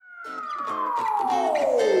Hello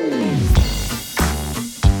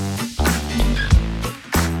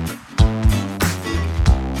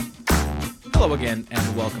again,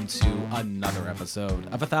 and welcome to another episode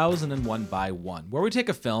of 1001 by 1, where we take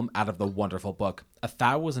a film out of the wonderful book,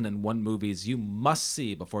 1001 Movies You Must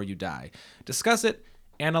See Before You Die, discuss it,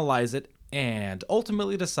 analyze it, and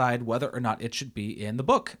ultimately decide whether or not it should be in the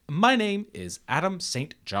book. My name is Adam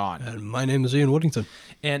St. John. And my name is Ian Woodington.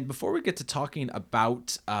 And before we get to talking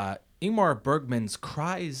about Ingmar Bergman's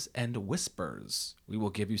Cries and Whispers, we will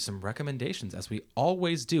give you some recommendations, as we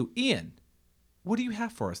always do. Ian, what do you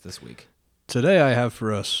have for us this week? Today I have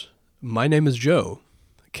for us My Name is Joe,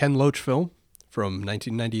 a Ken Loach film from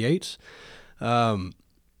 1998.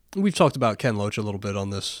 We've talked about Ken Loach a little bit on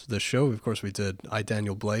this show. Of course, we did I,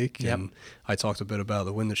 Daniel Blake, Yep. and I talked a bit about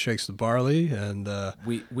The Wind That Shakes the Barley. And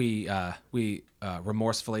We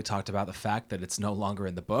remorsefully talked about the fact that it's no longer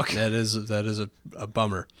in the book. that is a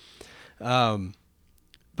bummer.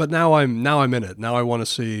 But now I'm in it. Now I want to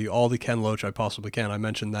see all the Ken Loach I possibly can. I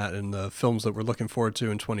mentioned that in the films that we're looking forward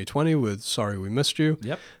to in 2020 with Sorry We Missed You.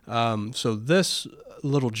 Yep. So this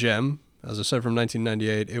little gem, as I said, from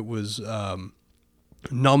 1998, it was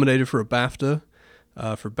nominated for a BAFTA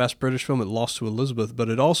for Best British Film. It lost to Elizabeth, but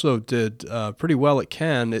it also did pretty well at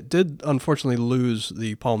Cannes. It did unfortunately lose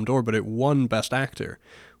the Palme d'Or, but it won Best Actor,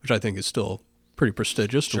 which I think is still pretty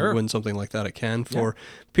prestigious to win something like that at Cannes for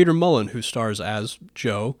Peter Mullen, who stars as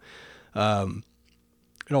Joe.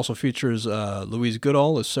 It also features Louise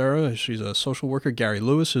Goodall as Sarah. She's a social worker. Gary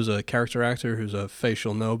Lewis, who's a character actor, who's a face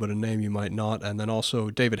you'll know, but a name you might not. And then also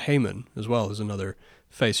David Heyman as well as another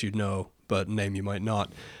face you'd know, but name you might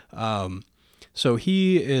not. So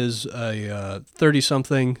he is a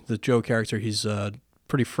 30-something, the Joe character. He's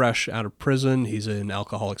pretty fresh out of prison. He's in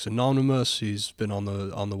Alcoholics Anonymous. He's been on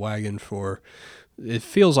the wagon for, it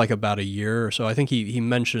feels like about a year or so. I think he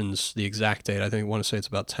mentions the exact date. I want to say it's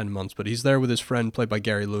about 10 months, but he's there with his friend played by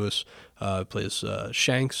Gary Lewis, plays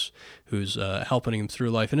Shanks, who's helping him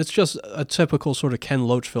through life. And it's just a typical sort of Ken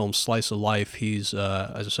Loach film, slice of life. He's,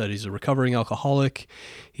 as I said, he's a recovering alcoholic.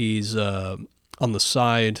 He's on the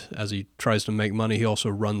side, as he tries to make money, he also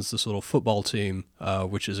runs this little football team,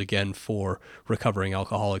 which is, again, for recovering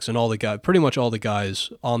alcoholics. And pretty much all the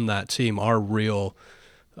guys on that team are real,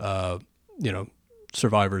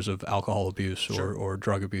 survivors of alcohol abuse or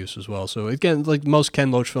drug abuse as well. So, again, like most Ken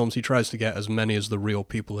Loach films, he tries to get as many as the real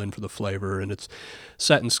people in for the flavor. And it's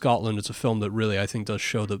set in Scotland. It's a film that really, I think, does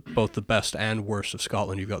show both the best and worst of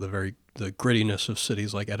Scotland. You've got the grittiness of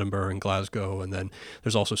cities like Edinburgh and Glasgow, and then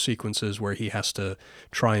there's also sequences where he has to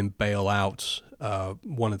try and bail out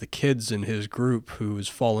one of the kids in his group who has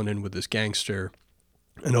fallen in with this gangster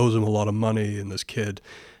and owes him a lot of money, and this kid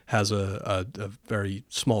has a very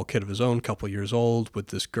small kid of his own, couple years old, with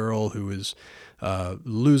this girl who is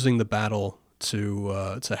losing the battle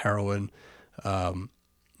to heroin.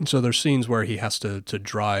 So there's scenes where he has to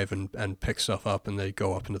drive and pick stuff up, and they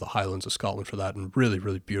go up into the Highlands of Scotland for that, and really,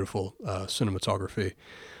 really beautiful cinematography.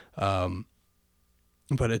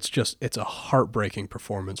 But it's a heartbreaking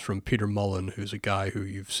performance from Peter Mullen, who's a guy who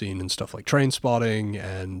you've seen in stuff like Trainspotting,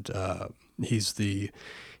 and he's the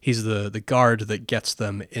guard that gets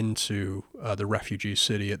them into the refugee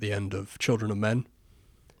city at the end of Children of Men.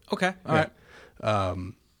 Okay, all right.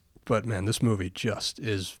 But man, this movie just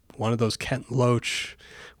is one of those Kent Loach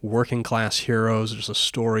working class heroes. There's a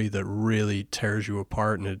story that really tears you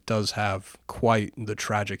apart, and it does have quite the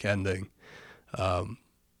tragic ending.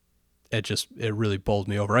 It really bowled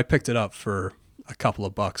me over. I picked it up for a couple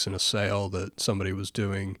of bucks in a sale that somebody was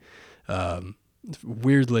doing,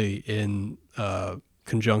 weirdly in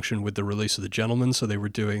conjunction with the release of The Gentleman. So they were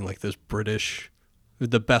doing like this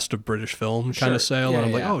the best of British film kind of sale. And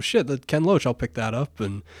I'm like, oh shit, that Ken Loach, I'll pick that up.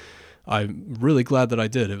 And I'm really glad that I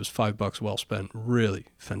did. It was $5 well spent. Really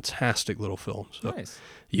fantastic little film. So Nice.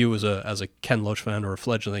 You as a Ken Loach fan or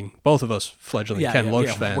both of us fledgling Ken Loach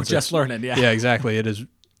fans. We're just learning, yeah. Yeah, exactly. It is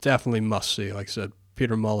definitely must see. Like I said,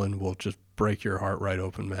 Peter Mullen will just break your heart right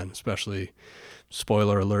open, man. Especially,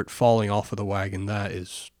 spoiler alert, falling off of the wagon. That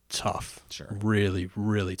is tough. Sure. Really,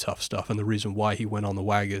 really tough stuff. And the reason why he went on the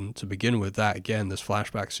wagon to begin with, that again, this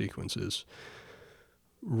flashback sequence is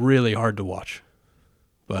really hard to watch.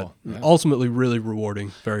 But ultimately really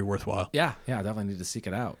rewarding, very worthwhile. Yeah, I definitely need to seek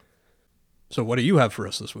it out. So what do you have for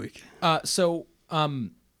us this week? I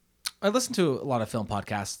listened to a lot of film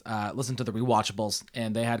podcasts, listened to the Rewatchables,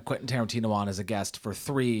 and they had Quentin Tarantino on as a guest for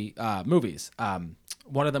 3 movies.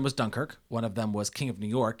 One of them was Dunkirk, one of them was King of New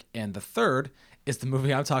York, and the third is the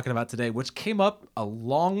movie I'm talking about today, which came up a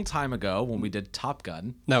long time ago when we did Top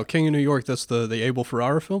Gun. Now, King of New York, that's the Abel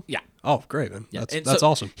Ferrara film? Yeah. Oh, great, man. Yeah. That's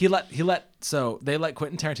awesome. So they let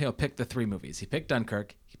Quentin Tarantino pick the 3 movies. He picked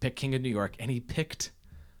Dunkirk, he picked King of New York, and he picked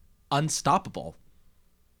Unstoppable,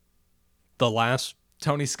 The last...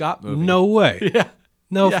 Tony Scott movie. No way. Yeah.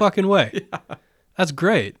 No Yeah. fucking way. Yeah. That's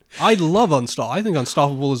great. I love Unstoppable. I think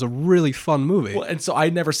Unstoppable is a really fun movie. Well, and so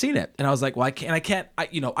I'd never seen it, and I was like, "Well, I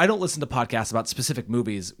I don't listen to podcasts about specific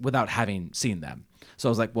movies without having seen them." So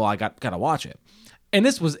I was like, "Well, I gotta watch it." And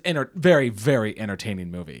this was very, very entertaining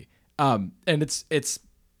movie. And it's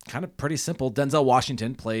kind of pretty simple. Denzel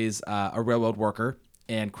Washington plays a railroad worker,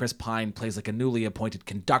 and Chris Pine plays like a newly appointed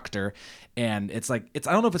conductor. And I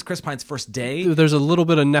don't know if it's Chris Pine's first day. There's a little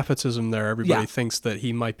bit of nepotism there. Everybody Yeah. thinks that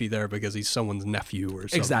he might be there because he's someone's nephew or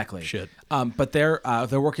something. Exactly. Shit. But they're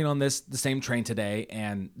working on the same train today,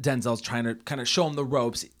 and Denzel's trying to kind of show him the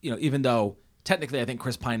ropes. Even though technically I think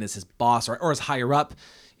Chris Pine is his boss or his higher up,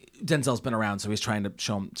 Denzel's been around, so he's trying to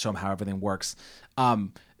show him how everything works.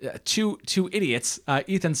 Two idiots,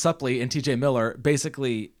 Ethan Suplee and T.J. Miller,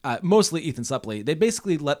 basically, mostly Ethan Suplee, they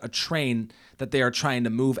basically let a train that they are trying to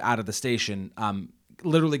move out of the station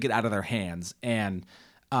literally get out of their hands. And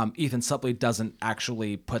Ethan Suplee doesn't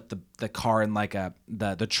actually put the car in like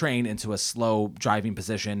the train into a slow driving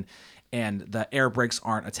position, and the air brakes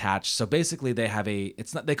aren't attached. So basically they've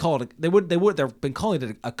been calling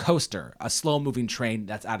it a coaster, a slow moving train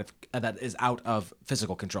that is out of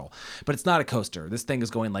physical control. But it's not a coaster. This thing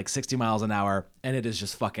is going like 60 miles an hour, and it is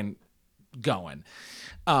just fucking going.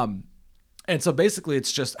 And so basically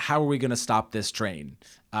it's just, how are we going to stop this train?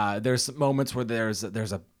 There's moments where there's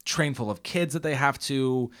a train full of kids that they have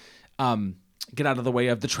to get out of the way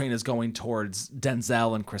of. The train is going towards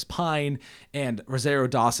Denzel and Chris Pine, and Rosario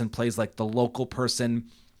Dawson plays like the local person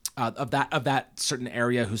of that certain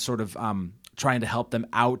area who's sort of trying to help them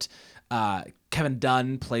out. Kevin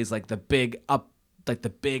Dunn plays like the big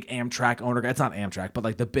Amtrak owner. It's not Amtrak, but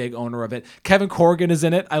like the big owner of it. Kevin Corrigan is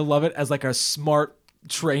in it. I love it, as like a smart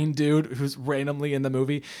train dude who's randomly in the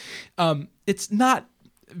movie. It's not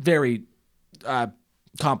very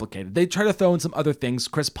complicated. They try to throw in some other things.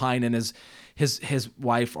 Chris Pine and his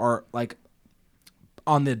wife are like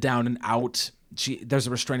on the down and out. There's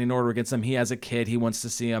a restraining order against him. He has a kid. He wants to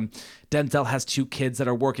see him. Denzel has 2 kids that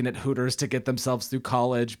are working at Hooters to get themselves through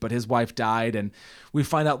college, but his wife died. And we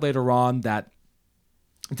find out later on that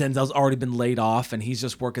Denzel's already been laid off, and he's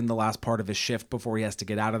just working the last part of his shift before he has to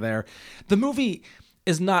get out of there. The movie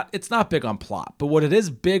it's not big on plot, but what it is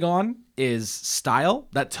big on is style,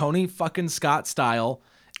 that Tony fucking Scott style.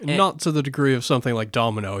 Not to the degree of something like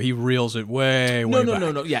Domino. He reels it way back.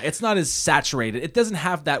 No. Yeah, it's not as saturated. It doesn't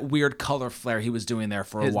have that weird color flare he was doing there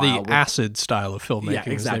for a while. The acid style of filmmaking, Yeah,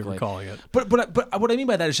 exactly. as they were calling it. But what I mean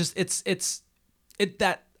by that is just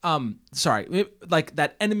that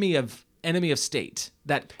enemy of state,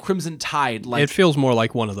 that Crimson Tide. Like, it feels more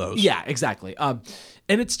like one of those. Yeah, exactly.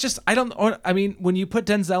 And it's just, when you put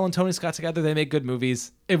Denzel and Tony Scott together, they make good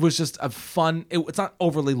movies. It was just a fun. It's not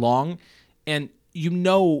overly long, and you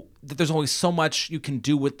know that there's only so much you can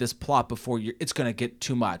do with this plot before it's going to get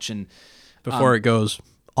too much. And before it goes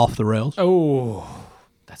off the rails. Oh,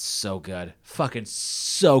 that's so good. Fucking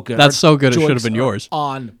so good. That's so good it Jokes should have been yours.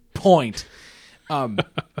 On point.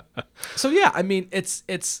 So yeah, I mean,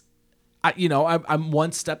 I'm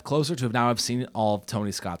one step closer to now. I've seen all of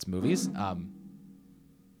Tony Scott's movies. That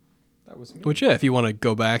was me. Which, yeah, if you want to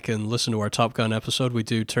go back and listen to our Top Gun episode, we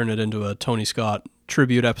do turn it into a Tony Scott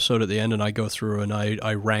tribute episode at the end, and I go through and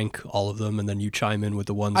I rank all of them, and then you chime in with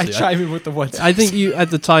the ones. I think you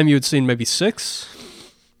at the time you had seen maybe 6,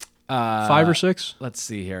 5 or 6. Let's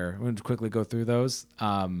see here. I'm going to quickly go through those.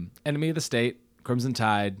 Enemy of the State, Crimson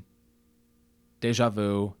Tide, Deja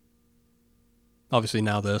Vu. Obviously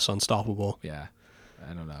now this, Unstoppable. Yeah,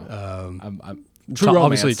 I don't know. I'm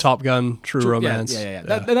obviously Top Gun, True Romance. Yeah.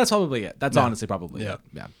 That's probably it. That's honestly probably it.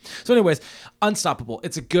 Yeah. So anyways, Unstoppable.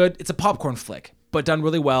 It's a popcorn flick, but done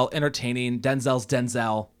really well, entertaining. Denzel's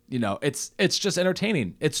Denzel. It's just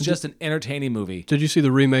entertaining. It's just an entertaining movie. Did you see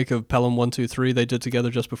the remake of Pelham 1, 2, 3 they did together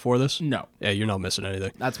just before this? No. Yeah, you're not missing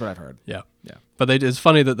anything. That's what I've heard. Yeah. But it's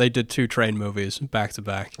funny that they did 2 train movies back to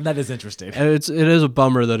back. That is interesting. And it is a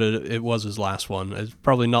bummer that it was his last one. It's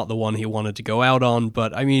probably not the one he wanted to go out on,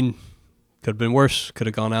 but I mean, could have been worse. Could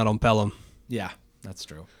have gone out on Pelham. Yeah, that's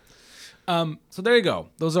true. So there you go.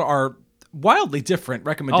 Those are our wildly different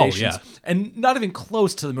recommendations. Oh, yeah. And not even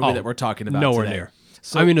close to the movie that we're talking about nowhere today. Near.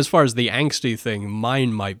 So, I mean, as far as the angsty thing,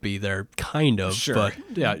 mine might be there, kind of. Sure. But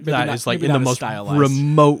yeah, Maybe that not- is like maybe in the not as most stylized.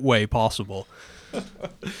 remote way possible.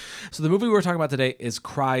 So the movie we're talking about today is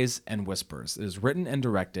Cries and Whispers. It is written and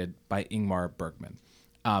directed by Ingmar Bergman.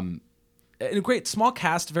 A great small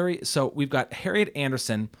cast. So we've got Harriet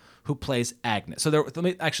Anderson, who plays Agnes. So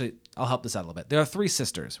I'll help this out a little bit. There are three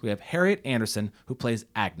sisters. We have Harriet Anderson, who plays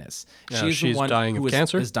Agnes. She's the one dying who of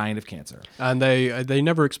cancer? is dying of cancer. And they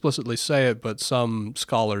never explicitly say it, but some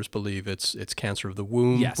scholars believe it's cancer of the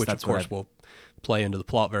womb, Yes, which of that's what course will play into the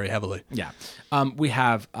plot very heavily. Yeah. We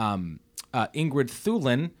have Ingrid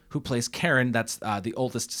Thulin, who plays Karen. That's the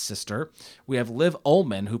oldest sister. We have Liv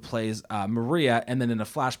Ullmann, who plays Maria, and then in a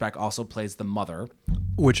flashback also plays the mother.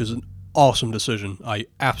 Which is an awesome decision. I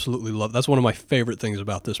absolutely love. That's one of my favorite things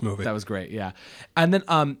about this movie. That was great, yeah. And then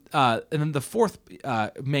the fourth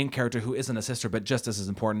main character, who isn't a sister but just as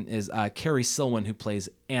important, is Carrie Silwen, who plays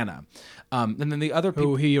Anna. And then the other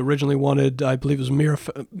people, Who he originally wanted, I believe, it was Mia.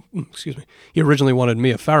 Excuse me. He originally wanted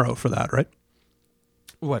Mia Farrow for that, right?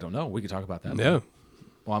 I don't know. We could talk about that. Yeah.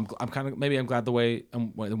 Well, I'm glad the way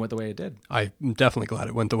it went the way it did. I'm definitely glad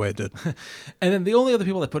it went the way it did. And then the only other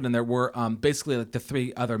people I put in there were basically like the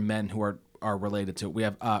three other men who are related to it. We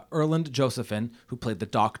have Erland Josephson, who played the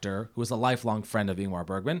Doctor, who is a lifelong friend of Ingmar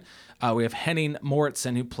Bergman. We have Henning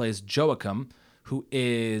Moritzen, who plays Joachim, who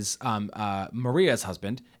is Maria's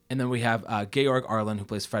husband. And then we have Georg Arlen, who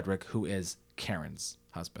plays Frederick, who is Karen's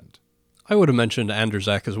husband. I would have mentioned Anders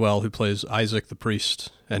Eck as well, who plays Isaac the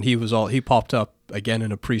priest, and he popped up again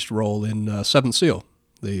in a priest role in Seventh Seal,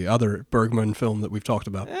 the other Bergman film that we've talked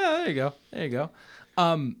about. Yeah, there you go.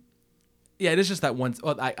 Yeah, it is just that one.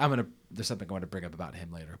 Well, there's something I want to bring up about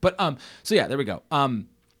him later. But so yeah, there we go.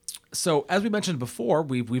 So as we mentioned before,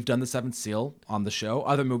 we've done the Seventh Seal on the show.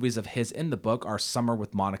 Other movies of his in the book are Summer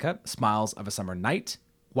with Monica, Smiles of a Summer Night,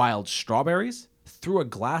 Wild Strawberries, Through a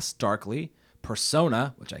Glass Darkly,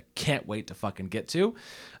 Persona, which I can't wait to fucking get to,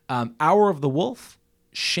 Hour of the Wolf,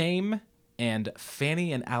 Shame, and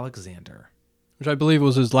Fanny and Alexander. Which I believe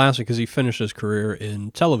was his last, because he finished his career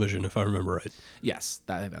in television, if I remember right. Yes,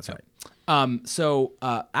 I think that's right. So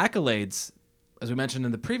accolades, as we mentioned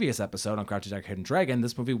in the previous episode on Crouching Tiger, Hidden Dragon,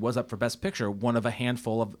 this movie was up for Best Picture, one of a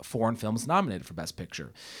handful of foreign films nominated for Best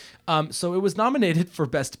Picture. So it was nominated for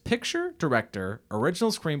Best Picture, Director,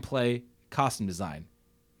 Original Screenplay, Costume Design.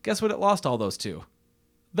 Guess what it lost all those to?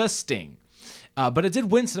 The Sting. But it did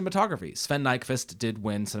win cinematography. Sven Nykvist did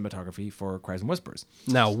win cinematography for Cries and Whispers.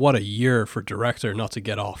 Now, what a year for director, not to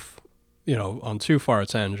get off, on too far a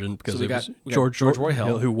tangent, because So it was we got George Roy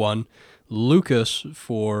Hill who won, Lucas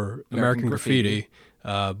for American Graffiti,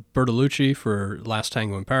 Bertolucci for Last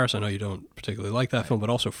Tango in Paris. I know you don't particularly like that film, but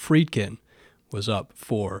also Friedkin was up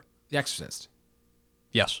for The Exorcist.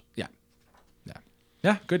 Yes.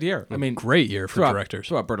 Yeah, good year. I mean, Great year for directors.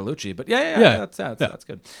 Throughout Bertolucci, but yeah, that's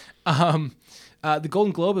good. The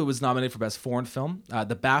Golden Globe, it was nominated for Best Foreign Film.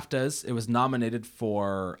 The BAFTAs, it was nominated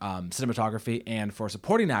for cinematography and for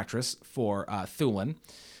supporting actress for Thulin.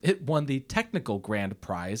 It won the technical grand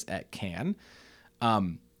prize at Cannes.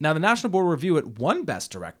 Now, the National Board of Review, it won Best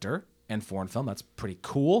Director and Foreign Film. That's pretty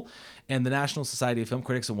cool. And the National Society of Film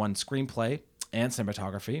Critics, it won Screenplay and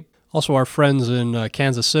Cinematography. Also, our friends in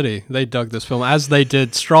Kansas City, they dug this film, as they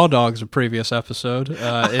did Straw Dogs, a previous episode.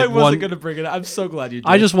 I wasn't going to bring it up. I'm so glad you did.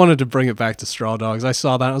 I just wanted to bring it back to Straw Dogs. I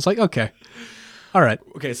saw that, and I was like, okay. All right.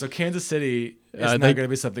 Okay, so Kansas City is not going to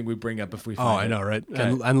be something we bring up if we find it. I know, right?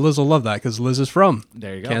 And Liz will love that, because Liz is from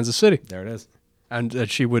Kansas City. There it is. And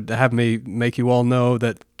she would have me make you all know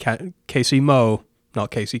that Casey Mo, not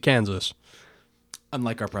Casey, Kansas.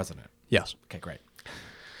 Unlike our president. Yes. Okay, great.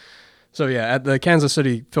 So yeah, at the Kansas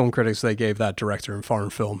City Film Critics, they gave that director in foreign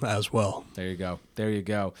film as well. There you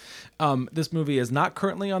go. This movie is not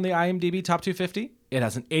currently on the IMDb Top 250. It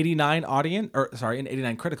has an 89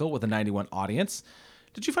 critical with a 91 audience.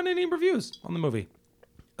 Did you find any reviews on the movie?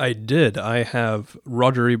 I did. I have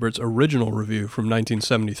Roger Ebert's original review from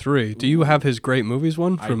 1973. Do you have his Great Movies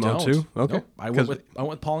one from 2002? Okay. Nope. I went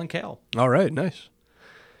with Paul and Cale. All right, nice.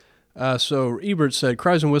 So Ebert said,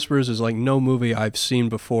 Cries and Whispers is like no movie I've seen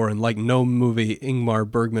before and like no movie Ingmar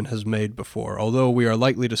Bergman has made before. Although we are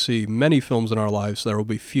likely to see many films in our lives, there will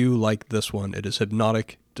be few like this one. It is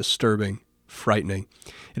hypnotic, disturbing, frightening.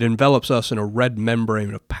 It envelops us in a red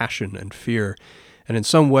membrane of passion and fear. And in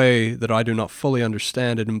some way that I do not fully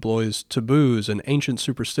understand, it employs taboos and ancient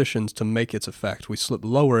superstitions to make its effect. We slip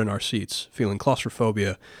lower in our seats, feeling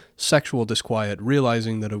claustrophobia, sexual disquiet,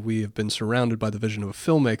 realizing that we have been surrounded by the vision of a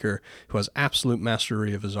filmmaker who has absolute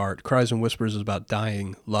mastery of his art. Cries and Whispers is about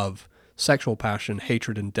dying, love, sexual passion,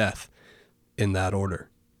 hatred, and death, in that order.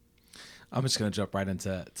 I'm just going to jump right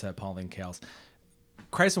into Pauline Kael's.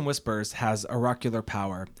 Cries and Whispers has oracular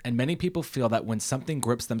power, and many people feel that when something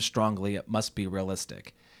grips them strongly, it must be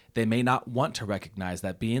realistic. They may not want to recognize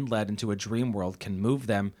that being led into a dream world can move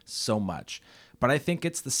them so much. But I think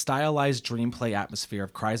it's the stylized dreamplay atmosphere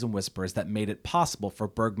of Cries and Whispers that made it possible for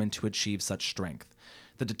Bergman to achieve such strength.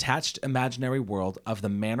 The detached imaginary world of the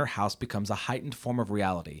manor house becomes a heightened form of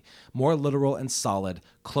reality, more literal and solid,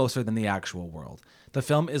 closer than the actual world. The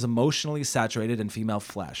film is emotionally saturated in female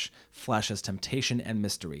flesh as temptation and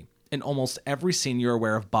mystery. In almost every scene, you're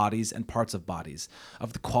aware of bodies and parts of bodies,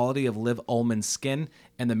 of the quality of Liv Ullmann's skin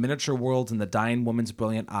and the miniature worlds in the dying woman's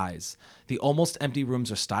brilliant eyes. The almost empty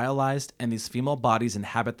rooms are stylized, and these female bodies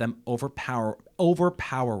inhabit them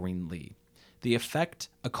overpoweringly. The effect,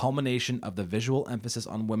 a culmination of the visual emphasis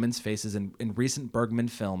on women's faces in recent Bergman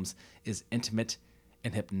films, is intimate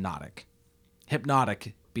and hypnotic.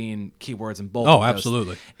 Hypnotic being keywords in both. Oh,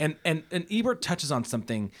 absolutely. And Ebert touches on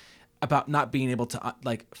something about not being able to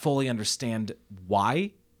fully understand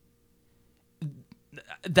why.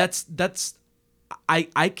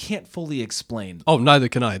 I can't fully explain. Oh, neither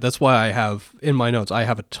can I. That's why I have in my notes. I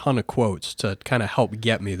have a ton of quotes to kind of help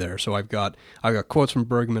get me there. So I've got quotes from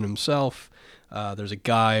Bergman himself. There's a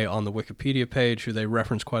guy on the Wikipedia page who they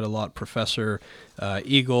reference quite a lot, Professor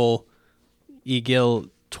Egil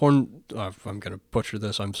Torn. I'm going to butcher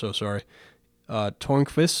this. I'm so sorry.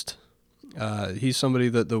 Tornquist. He's somebody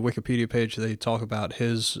that the Wikipedia page, they talk about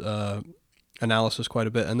his analysis quite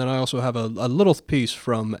a bit. And then I also have a little piece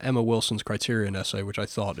from Emma Wilson's Criterion essay, which I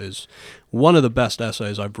thought is one of the best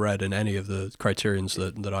essays I've read in any of the Criterions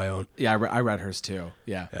that I own. Yeah, I read hers too.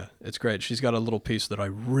 Yeah, it's great. She's got a little piece that I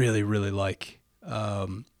really, really like.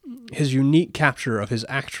 His unique capture of his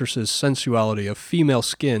actress's sensuality, of female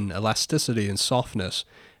skin, elasticity, and softness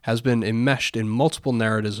has been enmeshed in multiple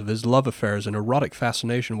narratives of his love affairs and erotic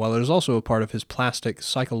fascination, while it is also a part of his plastic,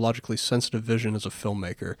 psychologically sensitive vision as a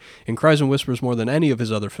filmmaker. In Cries and Whispers, more than any of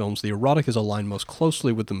his other films, the erotic is aligned most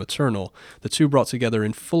closely with the maternal, the two brought together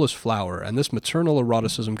in fullest flower, and this maternal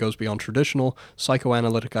eroticism goes beyond traditional,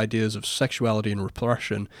 psychoanalytic ideas of sexuality and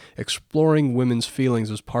repression, exploring women's feelings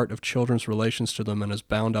as part of children's relations to them and as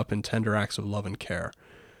bound up in tender acts of love and care.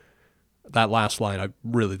 That last line,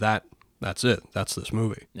 that's it. That's this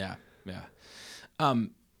movie. Yeah.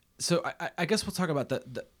 So I guess we'll talk about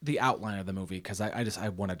the outline of the movie, because I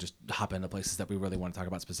want to just hop into places that we really want to talk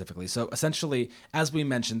about specifically. So essentially, as we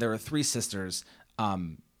mentioned, there are three sisters.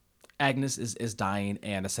 Agnes is dying,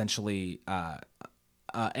 and essentially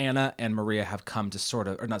Anna and Maria have come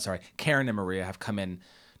to Karen and Maria have come in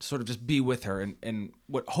to sort of just be with her in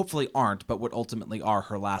what hopefully aren't, but what ultimately are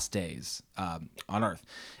her last days on Earth.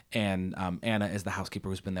 And Anna is the housekeeper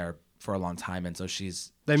who's been there for a long time, and so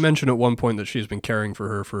they mention at one point that she's been caring for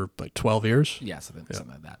her for like 12 years. Yeah, something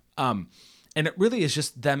like that. And it really is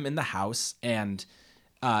just them in the house, and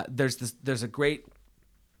there's a great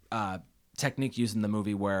technique used in the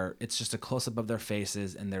movie where it's just a close up of their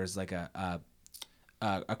faces, and there's like a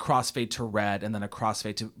crossfade to red, and then a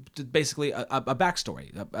crossfade to basically a backstory,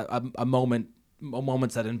 a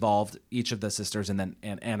moments that involved each of the sisters, and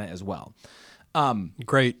Anna as well.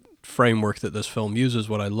 Great framework that this film uses.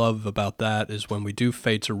 What I love about that is when we do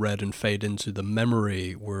fade to red and fade into the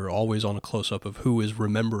memory, we're always on a close-up of who is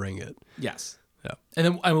remembering it. Yes. Yeah.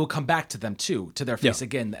 And we'll come back to them too, to their face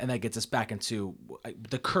again, and that gets us back into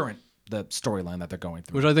the storyline that they're going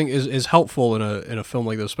through. Which I think is helpful in a film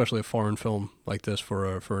like this, especially a foreign film like this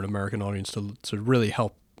for an American audience to really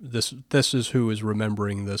help. This is who is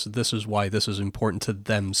remembering this. This is why this is important to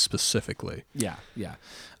them specifically. Yeah.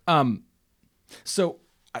 So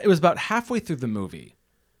it was about halfway through the movie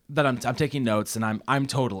that I'm taking notes, and I'm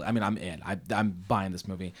in. I'm buying this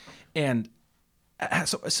movie, and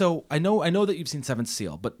so I know that you've seen Seventh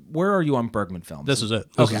Seal, but where are you on Bergman films? This is it.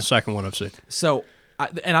 This is the second one I've seen. So,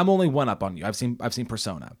 and I'm only one up on you. I've seen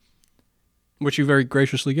Persona, which you very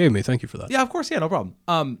graciously gave me. Thank you for that. Yeah, of course. Yeah, no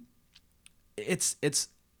problem. It's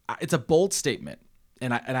a bold statement,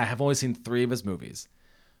 and I have only seen 3 of his movies,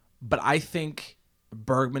 but I think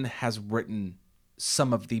Bergman has written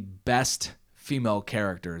some of the best female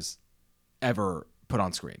characters ever put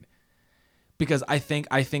on screen, because I think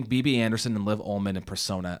Bibi Andersson and Liv Ullmann in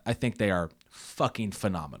Persona, I think they are fucking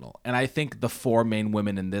phenomenal, and I think the 4 main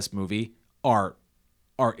women in this movie are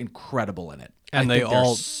incredible in it, and they're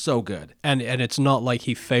so good. And it's not like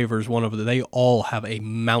he favors one of them. They all have a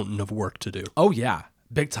mountain of work to do. Oh yeah,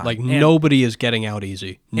 big time. Like nobody is getting out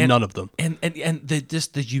easy. None of them. And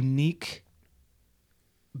the unique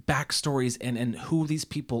backstories and who these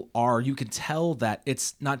people are, you can tell that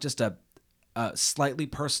it's not just a slightly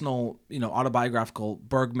personal, autobiographical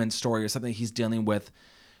Bergman story or something he's dealing with,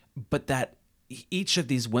 but that each of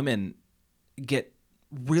these women get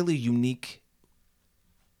really unique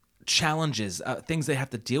challenges, things they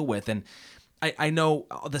have to deal with. And I know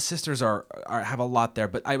the sisters are have a lot there,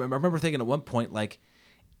 but I remember thinking at one point, like,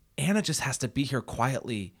 Anna just has to be here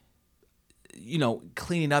quietly,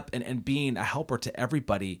 cleaning up and being a helper to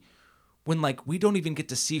everybody, when like we don't even get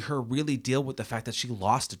to see her really deal with the fact that she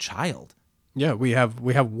lost a child. Yeah, we have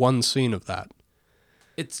one scene of that.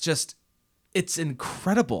 It's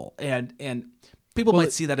incredible, and people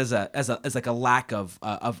might see that as like a lack of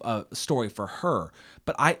a story for her.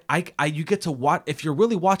 But I you get to watch, if you're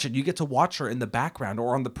really watching, you get to watch her in the background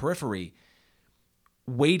or on the periphery,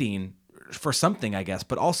 waiting for something, I guess.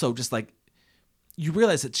 But also just like you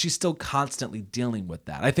realize that she's still constantly dealing with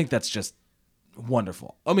that. I think that's just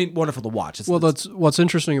wonderful. I mean, wonderful to watch. That's what's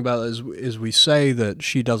interesting about it is we say that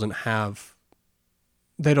she doesn't have.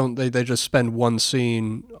 They just spend one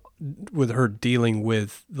scene with her dealing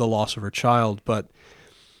with the loss of her child, but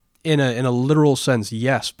in a literal sense,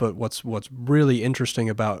 yes. But what's really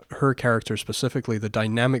interesting about her character specifically, the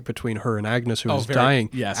dynamic between her and Agnes, who is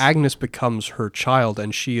dying. Yes. Agnes becomes her child,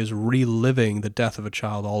 and she is reliving the death of a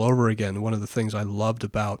child all over again. One of the things I loved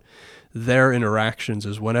about their interactions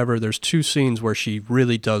is whenever there's two scenes where she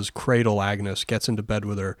really does cradle Agnes, gets into bed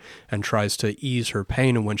with her, and tries to ease her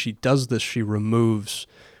pain. And when she does this, she removes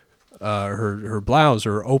her blouse,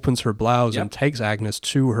 or opens her blouse, Yep. and takes Agnes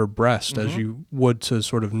to her breast as you would to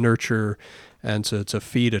sort of nurture and to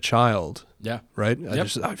feed a child. Yeah. Right? Yep.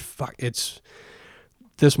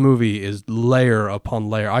 This movie is layer upon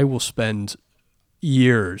layer. I will spend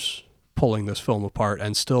years pulling this film apart,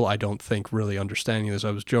 and still I don't think really understanding this. I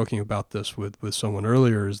was joking about this with someone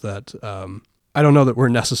earlier, is that I don't know that we're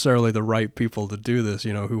necessarily the right people to do this.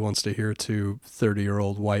 Who wants to hear two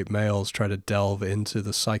 30-year-old white males try to delve into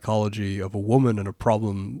the psychology of a woman and a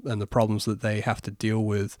problem and the problems that they have to deal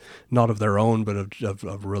with, not of their own, but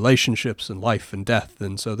of relationships and life and death.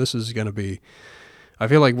 And so this is going to be, I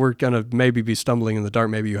feel like we're going to maybe be stumbling in the dark.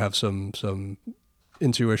 Maybe you have some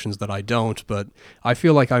intuitions that I don't, but I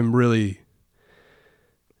feel like I'm really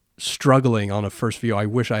struggling on a first view. I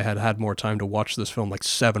wish I had had more time to watch this film like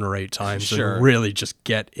 7 or 8 times. Sure. And really just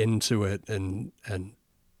get into it and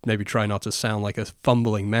maybe try not to sound like a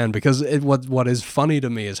fumbling man, because what is funny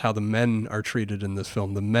to me is how the men are treated in this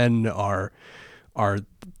film. The men are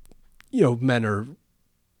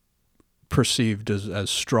perceived as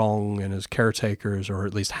strong and as caretakers, or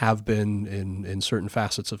at least have been in certain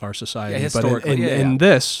facets of our society. Yeah, historically, but in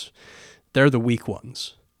this, they're the weak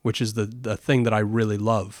ones, which is the thing that I really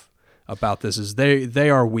love about this, is they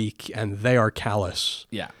are weak and they are callous.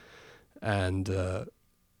 Yeah. And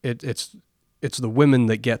it's the women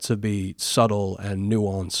that get to be subtle and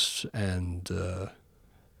nuanced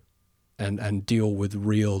and deal with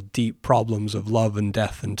real deep problems of love and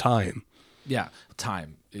death and time. Yeah.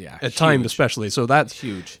 Time. Yeah. At time especially. So that's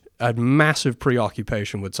huge. A massive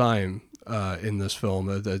preoccupation with time in this film.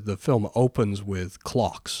 The film opens with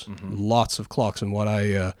clocks, lots of clocks. And what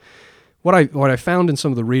I found in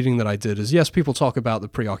some of the reading that I did is, yes, people talk about the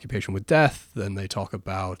preoccupation with death, and they talk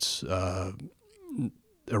about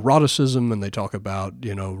eroticism, and they talk about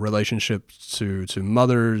relationships to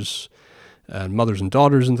mothers and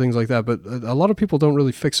daughters and things like that. But a lot of people don't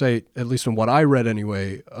really fixate, at least in what I read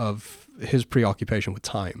anyway, of his preoccupation with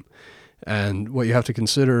time. And what you have to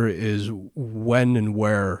consider is when and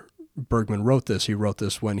where Bergman wrote this. He wrote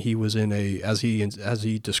this when he was in as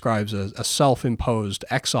he describes, a self-imposed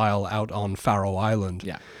exile out on Faroe Island.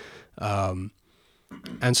 Yeah.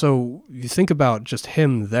 And so you think about just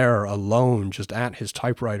him there alone, just at his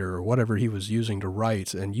typewriter or whatever he was using to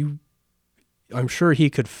write, and I'm sure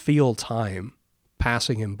he could feel time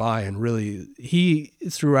passing him by. And really, he,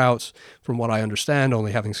 throughout, from what I understand,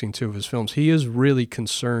 only having seen 2 of his films, he is really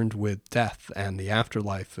concerned with death and the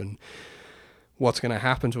afterlife and what's going to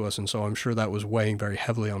happen to us. And so I'm sure that was weighing very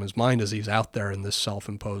heavily on his mind as he's out there in this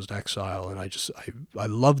self-imposed exile. And I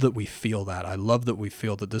love that we feel that. I love that we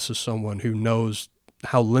feel that this is someone who knows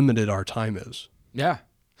how limited our time is. Yeah.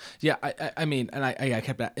 Yeah. I mean, and I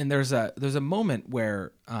kept that. And there's a moment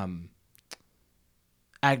where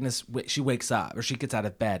Agnes, she wakes up, or she gets out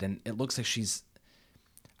of bed, and it looks like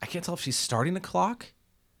I can't tell if she's starting the clock.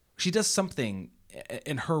 She does something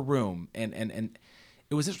in her room, and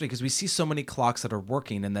it was interesting because we see so many clocks that are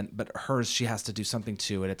working, but hers, she has to do something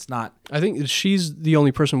to, and it's not. I think she's the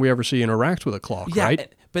only person we ever see interact with a clock, yeah,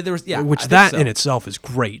 right? But there was, which that in itself is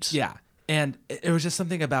great. Yeah, and it was just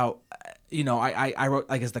something about, I wrote,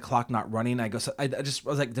 like, is the clock not running? I was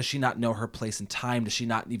like, does she not know her place in time? Does she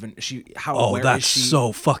not even how aware that's is she?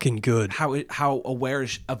 So fucking good. How aware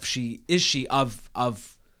is she of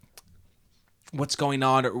what's going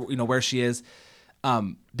on, or where she is?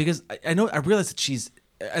 Because I realize that she's,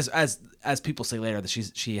 as people say later, that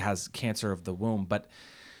she has cancer of the womb, but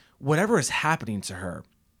whatever is happening to her,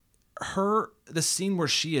 the scene where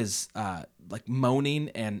she is like moaning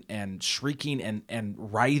and shrieking and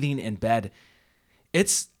writhing in bed,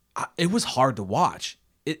 it was hard to watch.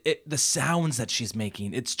 The sounds that she's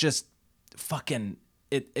making, it's just fucking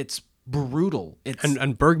it's brutal. It's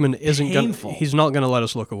and Bergman isn't painful. He's not gonna let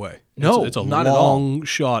us look away. No, it's a not at all. long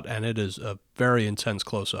shot, and it is a very intense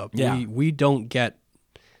close up. Yeah. We don't get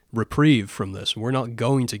reprieve from this. We're not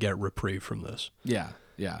going to get reprieve from this. Yeah.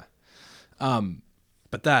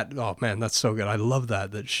 But that, oh man, that's so good. I love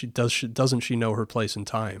that doesn't she know her place in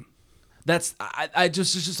time? That's it's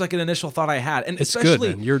just like an initial thought I had, and It's especially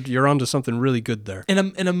good, man. You're onto something really good there.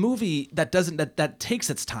 in a movie that takes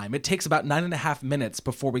its time. It takes about 9.5 minutes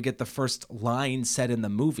before we get the first line said in the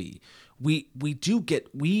movie. We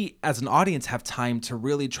as an audience have time to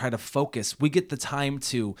really try to focus. We get the time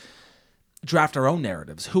to draft our own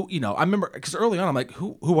narratives. I remember because early on I'm like,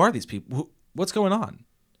 who are these people? What's going on?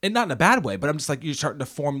 And not in a bad way, but I'm just like, you're starting to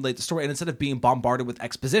formulate the story. And instead of being bombarded with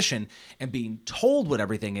exposition and being told what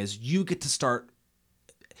everything is, you get to start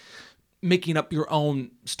making up your own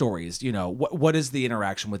stories. What is the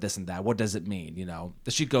interaction with this and that? What does it mean?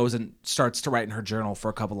 That she goes and starts to write in her journal for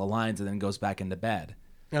a couple of lines and then goes back into bed.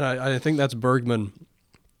 And I think that's Bergman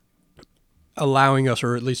allowing us,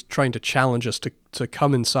 or at least trying to challenge us to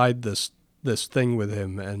come inside this thing with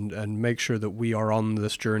him and make sure that we are on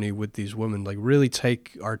this journey with these women. Like really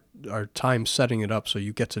take our time setting it up so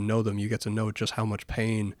you get to know them. You get to know just how much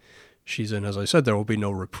pain she's in. As I said, there will be no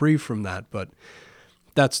reprieve from that, but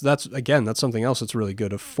that's something else that's really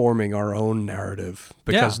good of forming our own narrative,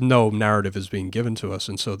 because no narrative is being given to us.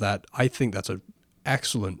 And so that, I think that's an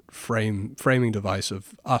excellent framing device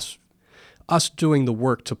of us doing the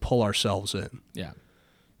work to pull ourselves in. Yeah.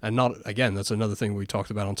 And that's another thing we talked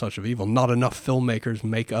about on Touch of Evil. Not enough filmmakers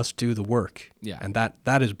make us do the work. Yeah. And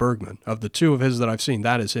that is Bergman. Of the two of his that I've seen,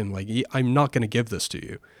 that is him. Like, I'm not going to give this to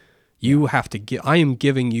you. You have to give. I am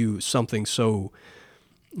giving you something so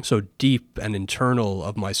deep and internal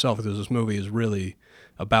of myself, because this movie is really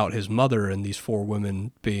about his mother and these four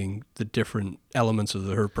women being the different elements of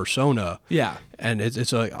her persona. Yeah. And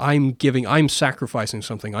it's I'm sacrificing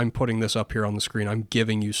something. I'm putting this up here on the screen. I'm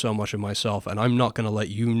giving you so much of myself, and I'm not going to let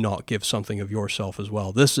you not give something of yourself as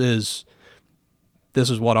well. This is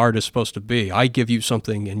what art is supposed to be. I give you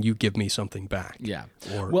something and you give me something back. Yeah.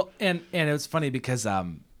 And it was funny because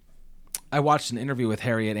I watched an interview with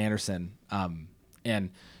Harriet Anderson,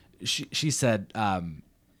 and she said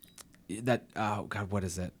that, oh God, what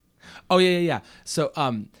is it? Oh yeah. So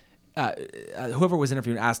whoever was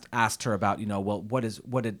interviewing asked her about, what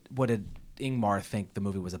did Ingmar think the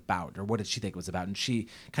movie was about, or what did she think it was about? And she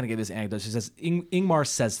kind of gave this anecdote. She says Ingmar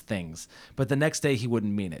says things, but the next day he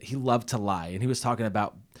wouldn't mean it. He loved to lie, and he was talking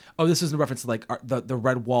about, this is in reference to like the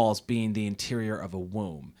red walls being the interior of a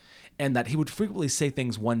womb, and that he would frequently say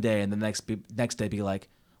things one day and the next day be like,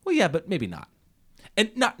 well, yeah, but maybe not,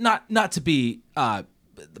 and not to be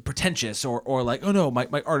pretentious or like, oh no,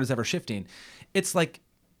 my art is ever shifting. It's like,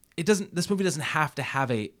 this movie doesn't have to have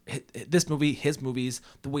his movies,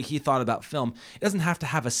 the way he thought about film, it doesn't have to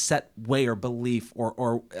have a set way or belief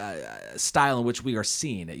or style in which we are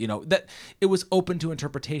seeing it. That it was open to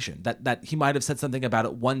interpretation, that he might have said something about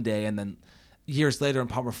it one day and then years later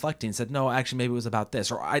upon reflecting said, no, actually maybe it was about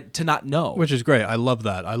this, or to not know. Which is great. I love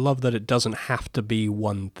that. I love that it doesn't have to be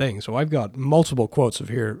one thing. So I've got multiple quotes of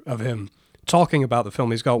him talking about the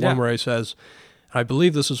film. He's got one where he says, I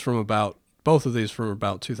believe this is from about, both of these from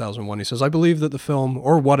about 2001. He says, I believe that the film,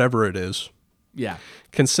 or whatever it is,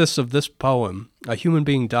 consists of this poem. A human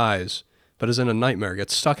being dies, but is in a nightmare,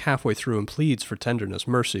 gets stuck halfway through and pleads for tenderness,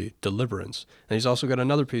 mercy, deliverance. And he's also got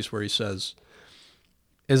another piece where he says,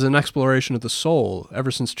 is an exploration of the soul. Ever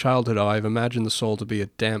since childhood, I've imagined the soul to be a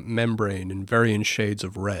damp membrane in varying shades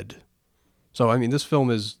of red. So, I mean, this film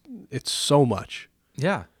it's so much.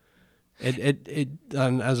 Yeah.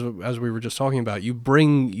 And as we were just talking about, you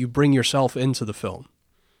bring yourself into the film.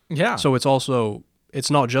 Yeah. So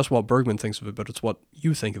it's not just what Bergman thinks of it, but it's what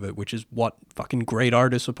you think of it, which is what fucking great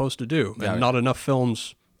art is supposed to do. And not enough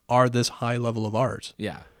films are this high level of art.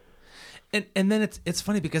 Yeah. And then it's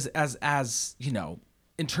funny because as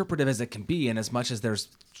interpretive as it can be, and as much as there's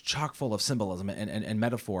chock full of symbolism and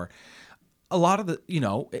metaphor, a lot of the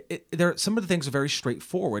some of the things are very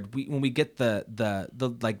straightforward. When we get the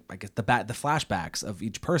like, I guess the flashbacks of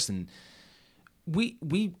each person,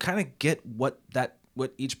 we kind of get what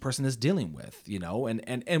each person is dealing with,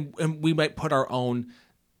 and we might put our own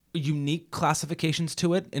unique classifications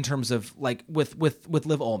to it in terms of like with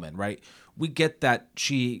Liv Ullmann, right? We get that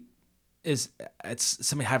she is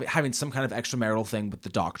having some kind of extramarital thing with the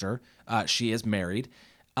doctor. She is married,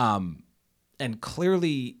 and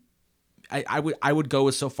clearly I would go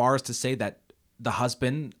as so far as to say that the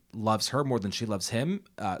husband loves her more than she loves him,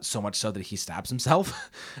 so much so that he stabs himself.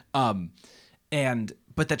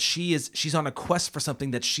 But that she's on a quest for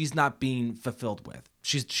something that she's not being fulfilled with.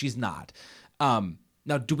 She's not. Now,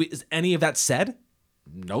 is any of that said?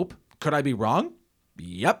 Nope. Could I be wrong?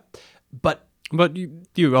 Yep. But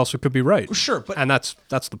you also could be right. Sure, and that's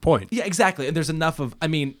the point. Yeah, exactly. And there's enough of, I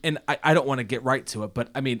mean, and I don't want to get right to it, but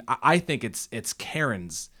I mean, I think it's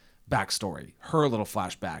Karen's backstory, her little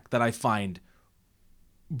flashback that I find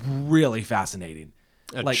really fascinating.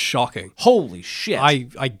 And like shocking. Holy shit.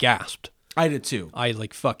 I gasped. I did too. I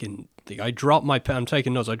I dropped my pen. I'm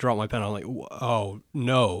taking notes. I dropped my pen. I'm like, oh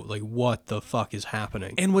no, like what the fuck is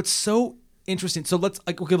happening? And what's so interesting, so we'll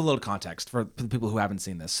give a little context for the people who haven't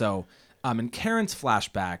seen this. So in Karen's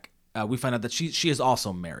flashback, we find out that she is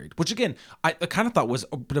also married, which again, I kind of thought was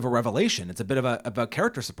a bit of a revelation. It's a bit of a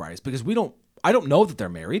character surprise because I don't know that they're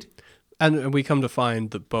married. And we come to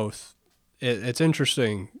find that both, it's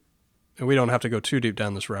interesting, and we don't have to go too deep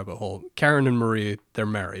down this rabbit hole. Karen and Marie, they're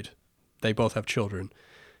married. They both have children.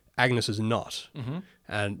 Agnes is not. Mm-hmm.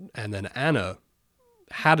 And then Anna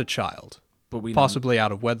had a child, but we possibly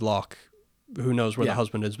out of wedlock. Who knows where the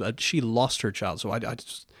husband is, but she lost her child. So I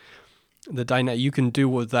just, the dynamic, you can do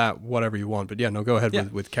with that whatever you want. But yeah, no, go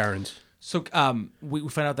ahead with Karen's. So we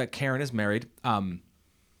find out that Karen is married.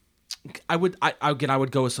 I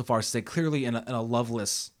would go so far as to say clearly in a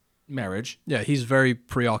loveless marriage. Yeah, he's very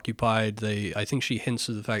preoccupied. I think she hints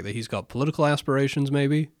at the fact that he's got political aspirations,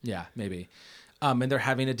 maybe. Yeah, maybe. And they're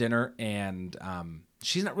having a dinner, and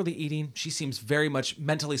she's not really eating. She seems very much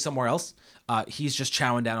mentally somewhere else. He's just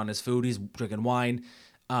chowing down on his food. He's drinking wine.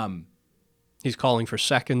 He's calling for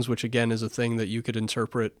seconds, which again is a thing that you could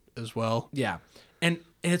interpret as well. Yeah, and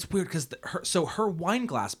it's weird because her wine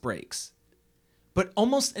glass breaks, but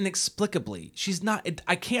almost inexplicably, she's not.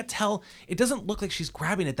 I can't tell. It doesn't look like she's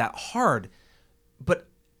grabbing it that hard, but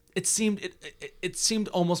it seemed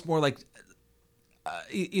almost more like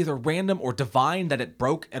either random or divine that it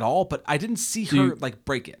broke at all. But I didn't see her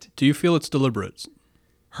break it. Do you feel it's deliberate?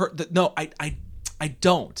 No, I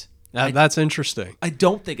don't. That's interesting. I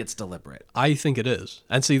don't think it's deliberate. I think it is.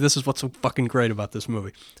 And see, this is what's so fucking great about this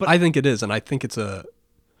movie. But I think it is, and I think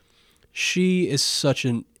she is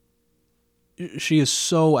so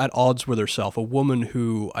at odds with herself, a woman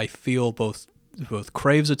who I feel both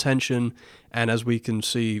craves attention and, as we can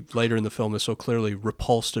see later in the film, is so clearly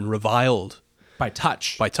repulsed and reviled by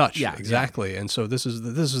touch. Yeah, exactly. Yeah. And so this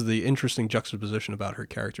is the interesting juxtaposition about her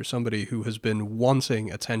character, somebody who has been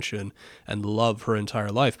wanting attention and love her entire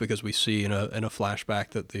life, because we see in a flashback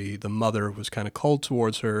that the mother was kind of cold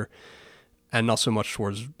towards her and not so much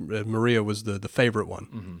towards Maria was the favorite one.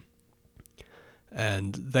 Mm-hmm.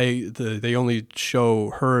 And they only show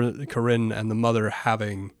her, Corinne, and the mother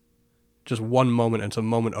having just one moment, and it's a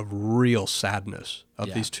moment of real sadness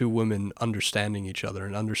of these two women understanding each other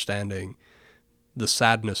and understanding the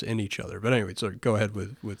sadness in each other. But anyway, so go ahead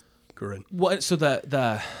with Corinne. Well, so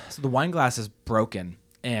the wine glass is broken,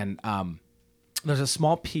 and there's a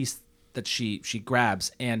small piece that she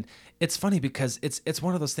grabs, and it's funny because it's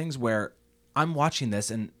one of those things where I'm watching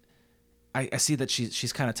this and I see that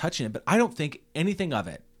she's kind of touching it, but I don't think anything of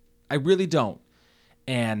it. I really don't.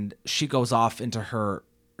 And she goes off into her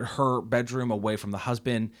bedroom away from the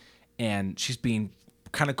husband, and she's being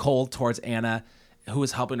kind of cold towards Anna, who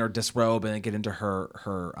is helping her disrobe and then get into her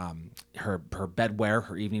bedwear,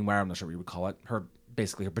 her evening wear. I'm not sure what you would call it.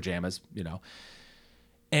 Basically her pajamas, you know.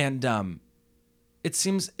 And it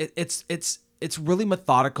seems it's really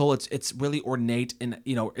methodical. It's really ornate, and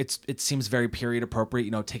you know it seems very period appropriate.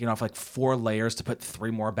 You know, taking off 4 layers to put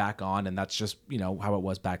 3 more back on, and that's just how it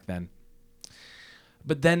was back then.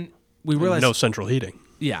 But then we realized no central heating.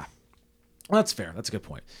 Yeah, well, that's fair. That's a good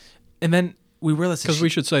point. And then we realized because we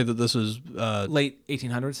should say that this is late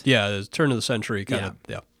 1800s. Yeah, it's turn of the century kind of.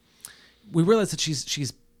 Yeah, we realized that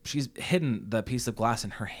she's hidden the piece of glass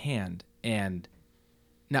in her hand, and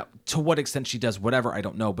now to what extent she does whatever I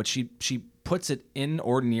don't know, but she puts it in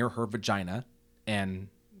or near her vagina and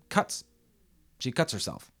cuts. She cuts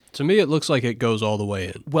herself. To me, it looks like it goes all the way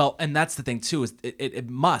in. Well, and that's the thing too, is it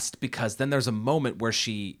must, because then there's a moment where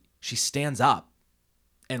she stands up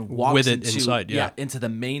and walks with it inside, into the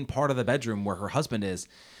main part of the bedroom where her husband is,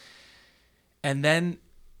 and then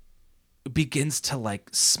begins to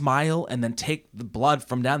smile and then take the blood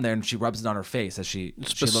from down there, and she rubs it on her face as she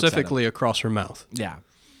specifically across her mouth. Yeah.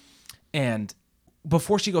 And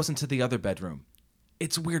before she goes into the other bedroom,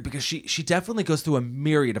 it's weird because she definitely goes through a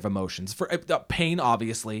myriad of emotions. For pain,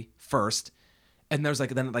 obviously, first, and there's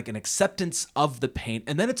an acceptance of the pain,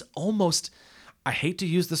 and then it's almost, I hate to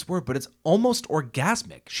use this word, but it's almost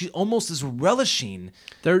orgasmic. She almost is relishing.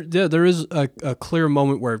 There is a clear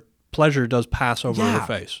moment where pleasure does pass over her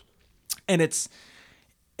face. And it's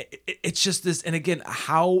just this, and again,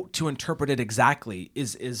 how to interpret it exactly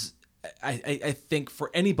is I think for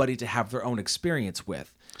anybody to have their own experience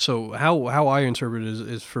with. So how I interpret it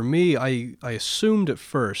is for me, I assumed at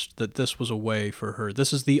first that this was a way for her.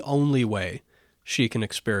 This is the only way she can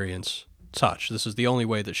experience touch. This is the only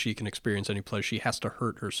way that she can experience any pleasure. She has to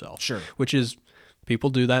hurt herself. Sure. Which is, people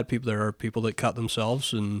do that. There are people that cut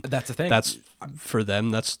themselves, and That's the thing. That's for them.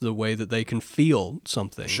 That's the way that they can feel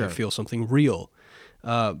something. Sure. They feel something real.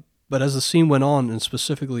 But as the scene went on, and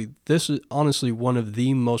specifically, this is honestly one of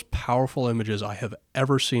the most powerful images I have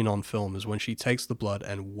ever seen on film, is when she takes the blood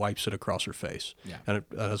and wipes it across her face. Yeah. And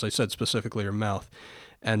as I said, specifically her mouth.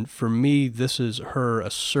 And for me, this is her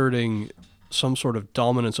asserting some sort of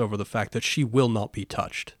dominance over the fact that she will not be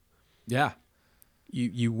touched. Yeah.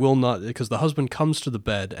 You will not, because the husband comes to the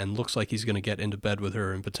bed and looks like he's going to get into bed with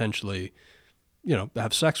her and potentially,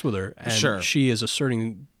 have sex with her. And Sure. she is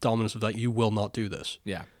asserting dominance of that. You will not do this.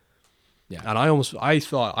 Yeah. Yeah. And I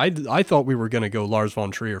thought we were going to go Lars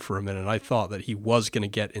von Trier for a minute. I thought that he was going to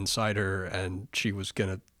get inside her and she was going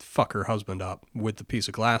to fuck her husband up with the piece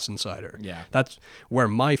of glass inside her. Yeah. That's where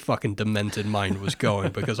my fucking demented mind was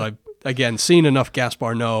going, because I've, again, seen enough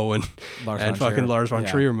Gaspar Noé and fucking Lars von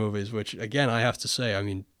Trier movies, which, again, I have to say, I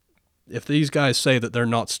mean, if these guys say that they're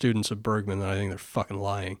not students of Bergman, then I think they're fucking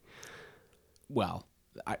lying. Well,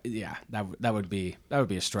 that would be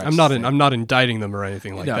a stretch. I'm not indicting them or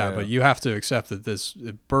anything like that, but you have to accept that this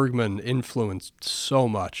Bergman influenced so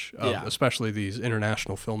much, especially these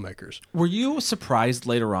international filmmakers. Were you surprised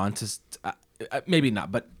later on to maybe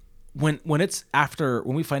not, but when it's after,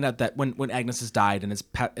 when we find out that when Agnes has died and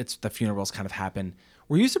it's the funerals kind of happen,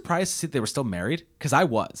 were you surprised to see that they were still married? Because I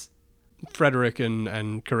was. Frederick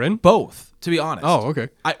and Corinne? Both, to be honest. Oh, okay.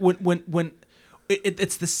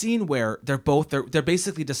 It's the scene where they're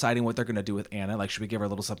basically deciding what they're going to do with Anna. Like, should we give her a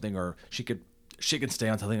little something, or she can stay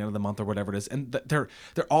until the end of the month, or whatever it is. And they're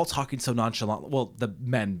all talking so nonchalant. Well, the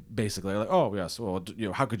men basically are like, oh yes, well,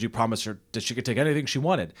 how could you promise her that she could take anything she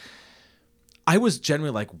wanted? I was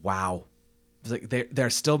genuinely like, wow, it's like they're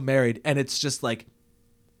still married, and it's just like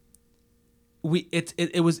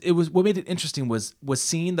it was what made it interesting was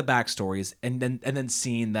seeing the backstories and then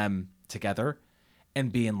seeing them together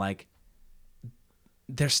and being like,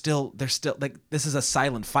 they're still like, this is a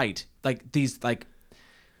silent fight. Like, these, like,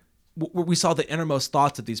 we saw the innermost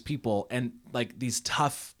thoughts of these people and like these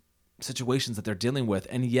tough situations that they're dealing with,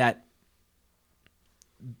 and yet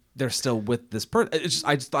they're still with this person.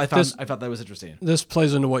 I thought that was interesting. This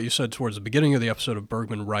plays into what you said towards the beginning of the episode of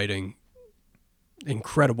Bergman writing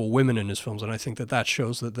incredible women in his films, and I think that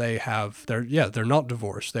shows that they're not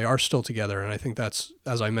divorced. They are still together, and I think that's,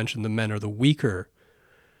 as I mentioned, the men are the weaker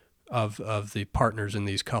of the partners in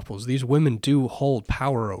these couples. These women do hold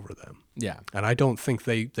power over them. Yeah. And I don't think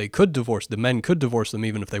they could divorce. The men could divorce them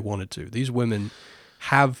even if they wanted to. These women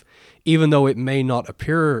have, even though it may not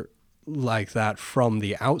appear like that from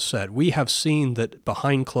the outset, we have seen that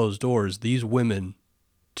behind closed doors, these women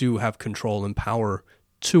do have control and power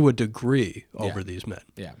to a degree over these men.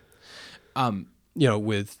 Yeah.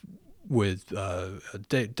 With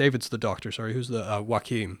David's the doctor. Sorry, who's the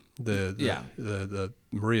Joachim, the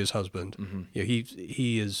Maria's husband. Mm-hmm.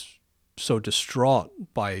 He is so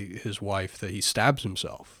distraught by his wife that he stabs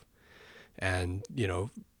himself, and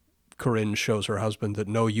Corinne shows her husband that,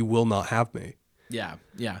 no, you will not have me. Yeah.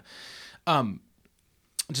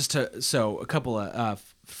 So a couple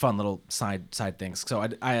of fun little side things. So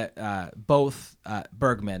I both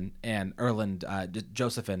Bergman and Erland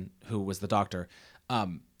Josephine, who was the doctor,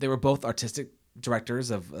 they were both artistic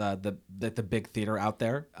directors of the big theater out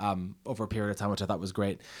there over a period of time, which I thought was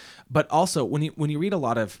great. But also, when you read a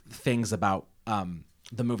lot of things about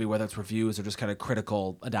the movie, whether it's reviews or just kind of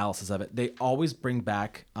critical analysis of it, they always bring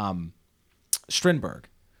back Strindberg,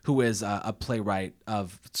 who is a playwright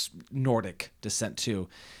of Nordic descent too,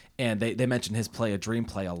 and they mention his play, A Dream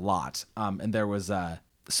Play, a lot. And there was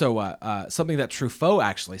something that Truffaut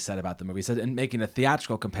actually said about the movie. He said, in making a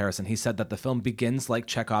theatrical comparison, he said that the film begins like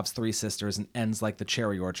Chekhov's Three Sisters and ends like The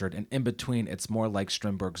Cherry Orchard, and in between, it's more like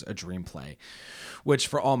Strindberg's A Dream Play, which,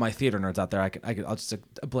 for all my theater nerds out there, I'll just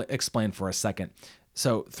explain for a second.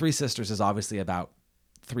 So Three Sisters is obviously about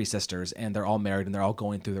three sisters, and they're all married, and they're all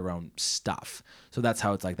going through their own stuff. So that's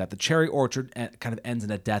how it's like that. The Cherry Orchard kind of ends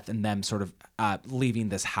in a death and them sort of leaving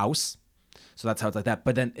this house. So that's how it's like that.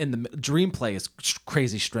 But then in the Dream Play is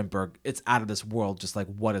crazy Strindberg. It's out of this world, just like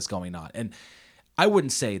what is going on. And I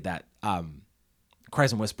wouldn't say that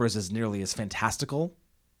Cries and Whispers is nearly as fantastical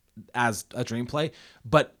as a dream play.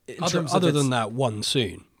 But in terms Other of than that one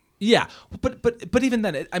scene. yeah, but even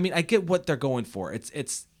then, I mean, I get what they're going for.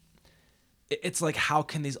 It's like, how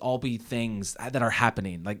can these all be things that are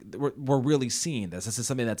happening? Like, we're really seeing this. This is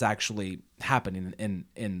something that's actually happening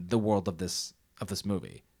in the world of this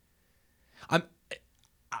movie.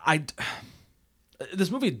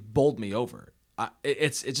 This movie bowled me over.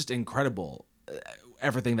 It's just incredible,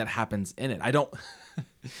 everything that happens in it. I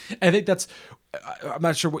think that's. I'm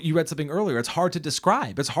not sure what you read something earlier. It's hard to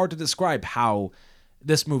describe. It's hard to describe how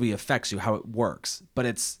this movie affects you, how it works, but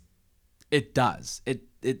it does.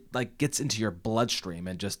 It like gets into your bloodstream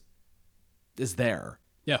and just is there.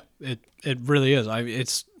 Yeah, it really is.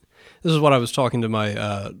 This is what I was talking to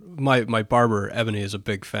my my barber. Ebony is a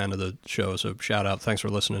big fan of the show, so shout out. Thanks for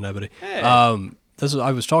listening, Ebony. Hey.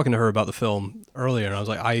 I was talking to her about the film earlier, and I was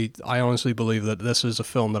like, I honestly believe that this is a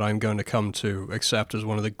film that I'm going to come to accept as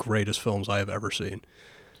one of the greatest films I have ever seen.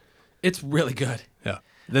 It's really good. Yeah.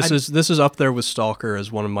 This is up there with Stalker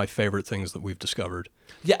as one of my favorite things that we've discovered.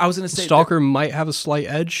 Yeah, I was going to say Stalker might have a slight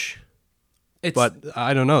edge, but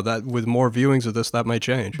I don't know, that with more viewings of this, that might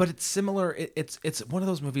change. But it's similar. It's one of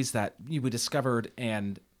those movies that we discovered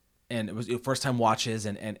and it was your first time watches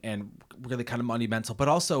and really kind of monumental. But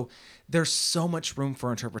also, there's so much room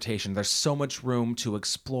for interpretation. There's so much room to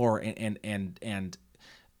explore and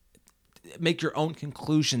make your own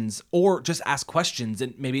conclusions, or just ask questions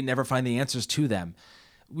and maybe never find the answers to them.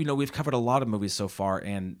 You know, we've covered a lot of movies so far,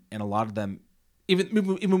 and a lot of them, even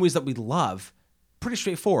movies that we love, pretty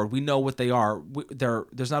straightforward. We know what they are.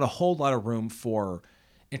 There's not a whole lot of room for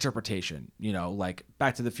interpretation. You know, like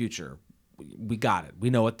Back to the Future, we got it. We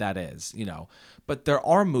know what that is. You know, but there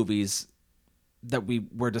are movies that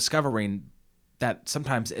we're discovering that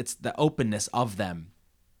sometimes it's the openness of them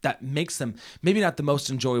that makes them maybe not the most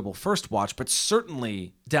enjoyable first watch, but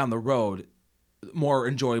certainly down the road more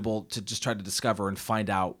enjoyable to just try to discover and find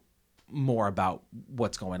out more about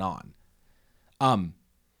what's going on.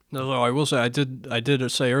 No, I will say I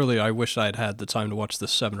did say earlier I wish I had had the time to watch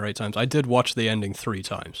this 7 or 8 times. I did watch the ending 3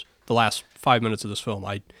 times. The last 5 minutes of this film,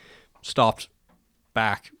 I stopped,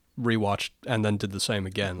 back, rewatched, and then did the same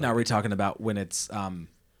again. Now, are we talking about when it's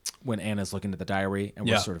when Anna's looking at the diary and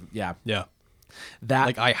we're sort of yeah. That,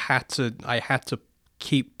 like, I had to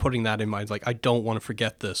keep putting that in mind. Like, I don't want to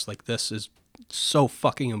forget this. Like, this is so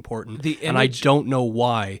fucking important, and I don't know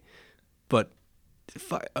why, but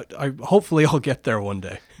I hopefully I'll get there one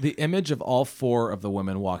day. The image of all 4 of the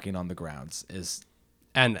women walking on the grounds is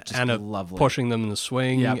and Anna lovely. Pushing them in the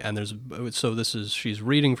swing, Yep. and she's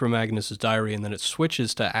reading from Agnes's diary, and then it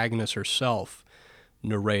switches to Agnes herself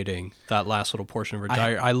narrating that last little portion of her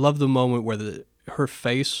diary. I love the moment where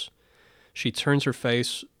she turns her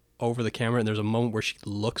face over the camera, and there's a moment where she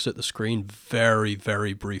looks at the screen very,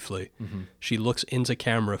 very briefly. Mm-hmm. She looks into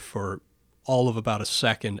camera for all of about a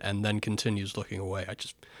second and then continues looking away.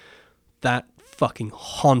 That fucking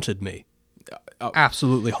haunted me.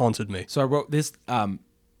 Absolutely haunted me. So I wrote this.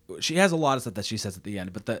 She has a lot of stuff that she says at the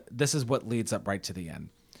end, but this is what leads up right to the end.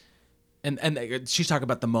 And she's talking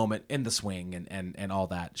about the moment in the swing and all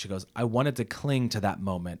that. She goes, I wanted to cling to that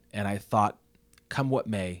moment, and I thought, come what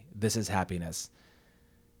may, this is happiness.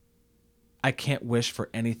 I can't wish for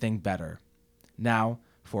anything better. Now,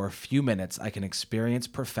 for a few minutes, I can experience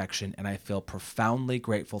perfection, and I feel profoundly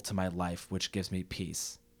grateful to my life, which gives me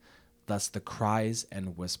peace. Thus the cries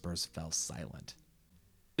and whispers fell silent.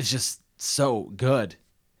 It's just so good.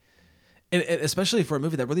 And especially for a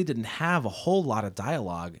movie that really didn't have a whole lot of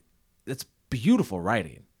dialogue. It's beautiful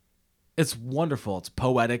writing. It's wonderful. It's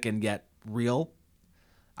poetic and yet real.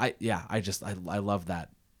 I love that.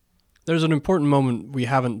 There's an important moment we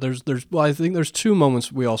haven't. I think there's 2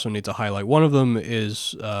 moments we also need to highlight. One of them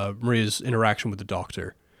is Maria's interaction with the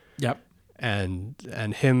doctor. Yep. And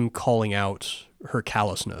him calling out her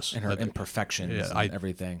callousness and her imperfections and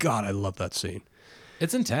everything. God, I love that scene.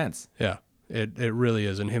 It's intense. Yeah, it really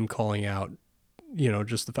is. And him calling out,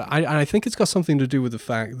 just the fact. I think it's got something to do with the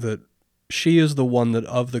fact that she is the one that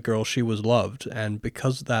of the girl she was loved, and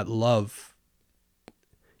because that love.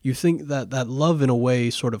 You think that love, in a way,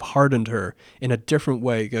 sort of hardened her in a different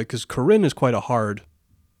way, because Corinne is quite a hard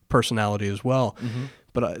personality as well. Mm-hmm.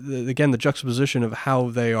 But again, the juxtaposition of how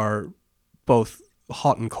they are both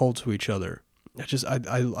hot and cold to each other.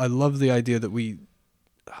 I love the idea that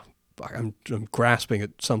I'm grasping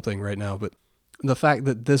at something right now, but the fact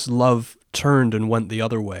that this love turned and went the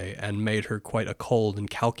other way and made her quite a cold and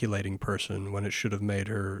calculating person when it should have made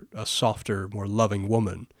her a softer, more loving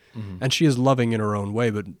woman. Mm-hmm. And she is loving in her own way,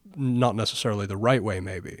 but not necessarily the right way,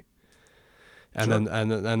 maybe. And Sure.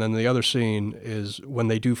 then the other scene is when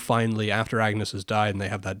they do finally, after Agnes has died, and they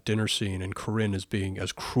have that dinner scene, and Corinne is being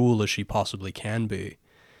as cruel as she possibly can be,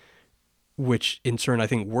 which in turn I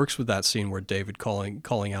think works with that scene where David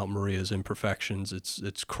calling out Maria's imperfections.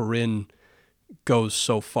 It's Corinne goes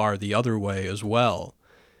so far the other way as well,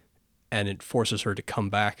 and it forces her to come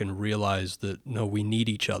back and realize that, no, we need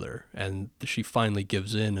each other. And she finally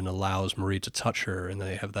gives in and allows Marie to touch her, and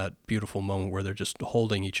they have that beautiful moment where they're just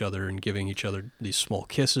holding each other and giving each other these small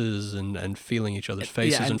kisses and feeling each other's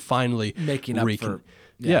faces, and finally making up for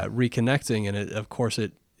reconnecting. And of course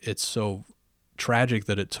it's so tragic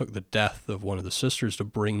that it took the death of one of the sisters to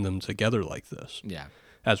bring them together like this. Yeah.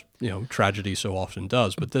 As tragedy so often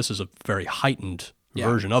does, but this is a very heightened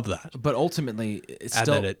version of that. But ultimately, it And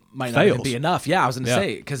still then it might fails. not even be enough. Yeah, I was going to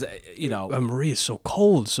say, because, Marie is so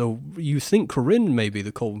cold, so you think Corinne may be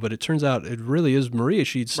the cold, but it turns out it really is Maria.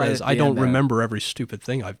 She says, at the I don't end there. remember every stupid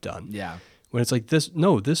thing I've done. yeah. When it's like, this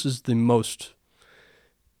is the most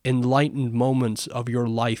enlightened moment of your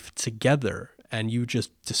life together, and you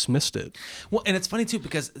just dismissed it. Well, and it's funny, too,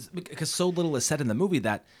 because so little is said in the movie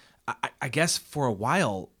that I guess for a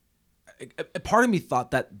while, a part of me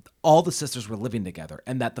thought that all the sisters were living together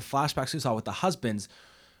and that the flashbacks we saw with the husbands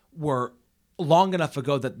were long enough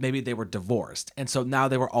ago that maybe they were divorced. And so now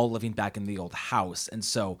they were all living back in the old house. And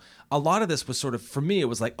so a lot of this was sort of, for me, it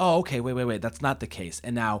was like, oh, okay, wait, that's not the case.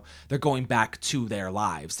 And now they're going back to their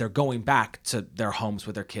lives. They're going back to their homes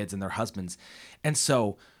with their kids and their husbands. And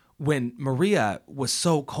so when Maria was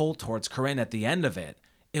so cold towards Corinne at the end of it,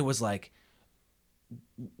 it was like,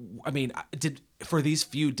 I mean, for these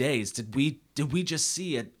few days, did we just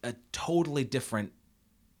see a totally different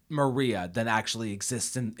Maria than actually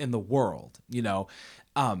exists in the world,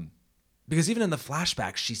 because even in the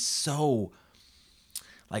flashback, she's so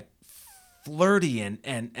like flirty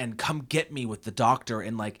and come get me with the doctor.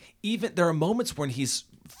 And like, even there are moments when he's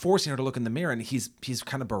forcing her to look in the mirror and he's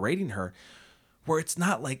kind of berating her, where it's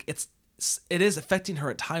not like it is affecting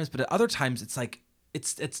her at times, but at other times it's like,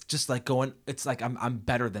 it's just like going, it's like, I'm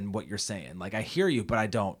better than what you're saying. Like, I hear you, but I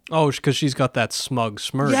don't. Oh, because she's got that smug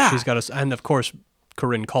smirk. Yeah. She's got and of course,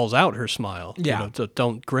 Corinne calls out her smile. Yeah.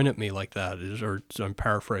 Don't grin at me like that. Or I'm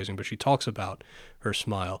paraphrasing, but she talks about her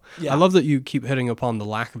smile. Yeah. I love that you keep hitting upon the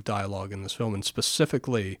lack of dialogue in this film, and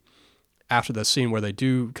specifically after that scene where they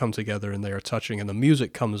do come together and they are touching and the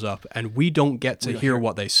music comes up and we don't get to hear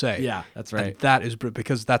what they say. Yeah, that's right. And that is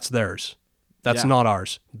because that's theirs. That's not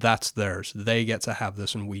ours. That's theirs. They get to have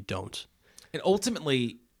this and we don't. And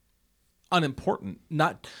ultimately unimportant,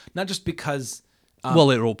 not just because...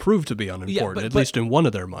 well, it will prove to be unimportant, at least in one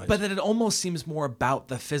of their minds. But that it almost seems more about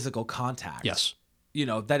the physical contact. Yes.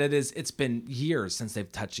 That it's been years since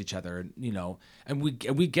they've touched each other, and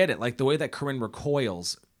we get it. Like the way that Corinne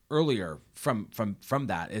recoils earlier from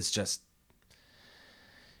that is just...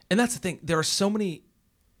 And that's the thing. There are so many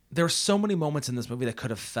moments in this movie that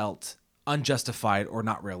could have felt unjustified or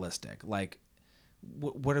not realistic. Like,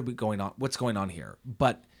 what are we going on? What's going on here?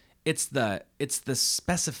 But it's the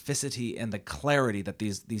specificity and the clarity that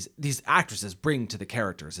these actresses bring to the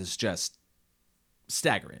characters is just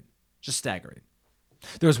staggering. Just staggering.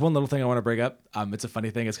 There's one little thing I want to bring up. It's a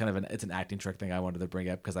funny thing. It's kind of it's an acting trick thing I wanted to bring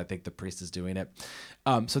up because I think the priest is doing it.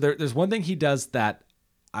 So there's one thing he does that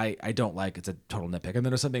I don't like. It's a total nitpick. And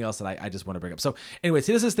then there's something else that I just want to bring up. So anyways,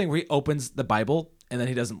 he does this thing where he opens the Bible and then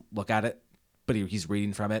he doesn't look at it, but he's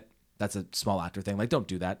reading from it. That's a small actor thing. Like, don't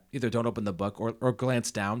do that. Either don't open the book or glance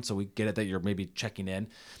down so we get it that you're maybe checking in.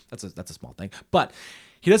 That's a small thing. But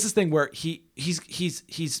he does this thing where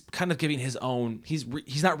he's kind of giving his own.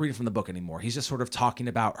 He's not reading from the book anymore. He's just sort of talking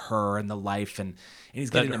about her and the life, and he's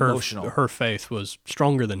getting emotional. Her faith was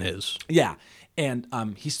stronger than his. Yeah, and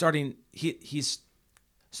he's starting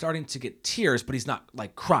to get tears, but he's not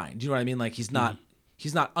like crying. Do you know what I mean? Like he's not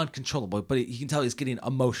uncontrollable, but you can tell he's getting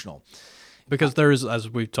emotional. Because there is, as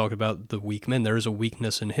we've talked about the weak men, there is a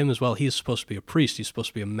weakness in him as well. He's supposed to be a priest. He's supposed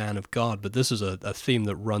to be a man of God. But this is a theme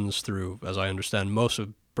that runs through, as I understand, most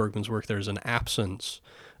of Bergman's work. There's an absence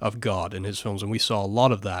of God in his films, and we saw a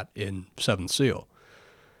lot of that in Seventh Seal.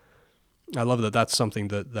 I love that that's something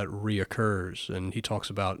that reoccurs, and he talks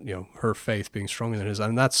about her faith being stronger than his.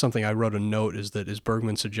 And that's something I wrote a note, is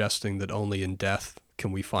Bergman suggesting that only in death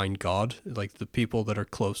can we find God? Like the people that are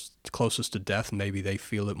closest to death, maybe they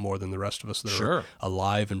feel it more than the rest of us that are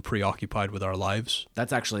alive and preoccupied with our lives.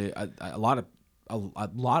 That's actually a lot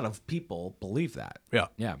of people believe that. Yeah.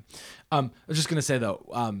 I was just gonna say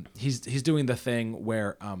though, he's doing the thing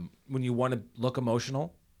where when you want to look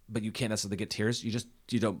emotional, but you can't necessarily get tears,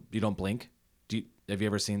 you don't blink. Have you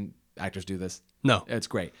ever seen actors do this? No. It's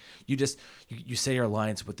great. You just you say your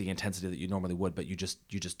lines with the intensity that you normally would, but you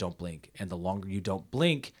just don't blink. And the longer you don't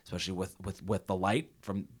blink, especially with the light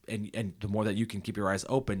from and the more that you can keep your eyes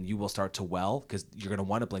open, you will start to well because you're gonna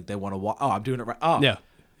want to blink. They want to oh, I'm doing it right. Oh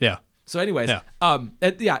Yeah. So anyways,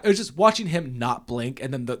 it was just watching him not blink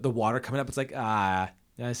and then the water coming up. It's like I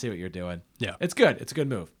see what you're doing. Yeah. It's good. It's a good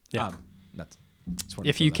move. Yeah.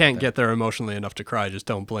 If you can't get there emotionally enough to cry, just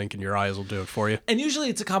don't blink and your eyes will do it for you. And usually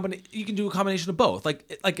it's you can do a combination of both.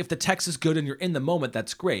 Like if the text is good and you're in the moment,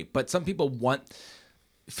 that's great. But some people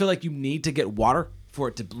feel like you need to get water for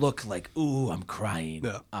it to look like, ooh, I'm crying.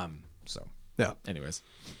 Yeah. So yeah. Anyways.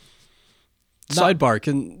 Sidebar,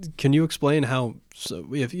 can you explain how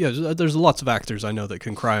there's lots of actors I know that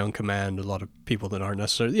can cry on command, a lot of people that aren't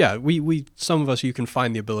necessarily we some of us you can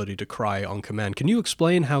find the ability to cry on command. Can you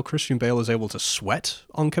explain how Christian Bale is able to sweat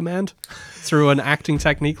on command through an acting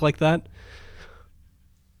technique like that?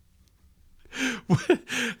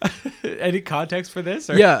 Any context for this?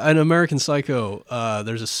 Or? Yeah, in American Psycho,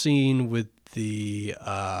 there's a scene with the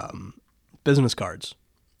business cards.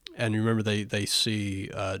 And you remember they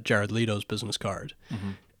see Jared Leto's business card. Mm-hmm.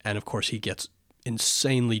 And, of course, he gets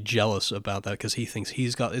insanely jealous about that because he thinks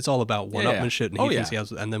it's all about one-upmanship. And he thinks he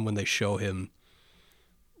has. And then when they show him,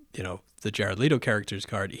 the Jared Leto character's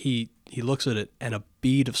card, he looks at it and a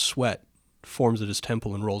bead of sweat forms at his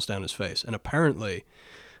temple and rolls down his face. And apparently,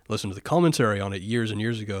 listen to the commentary on it years and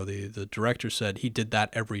years ago, the director said he did that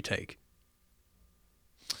every take.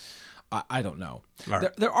 I don't know.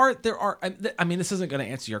 Right. There are. I mean, this isn't going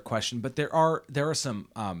to answer your question, but there are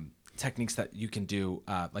some techniques that you can do,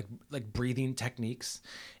 like breathing techniques,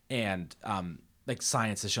 and like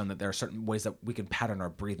science has shown that there are certain ways that we can pattern our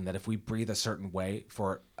breathing. That if we breathe a certain way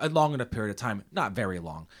for a long enough period of time, not very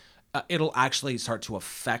long, it'll actually start to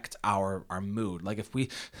affect our mood. Like if we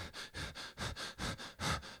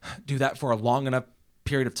do that for a long enough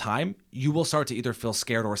period of time, you will start to either feel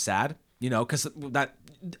scared or sad. Because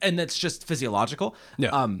and it's just physiological.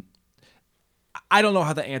 Yeah. I don't know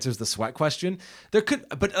how that answers the sweat question.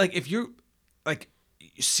 But like if you're like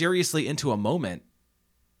seriously into a moment,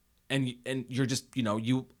 and you're just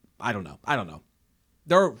I don't know.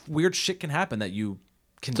 There are weird shit can happen that you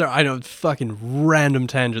can. So I know fucking random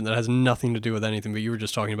tangent that has nothing to do with anything, but you were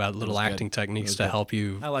just talking about little acting techniques to help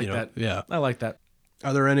you. I like that. Yeah, I like that.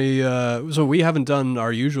 Are there any? So we haven't done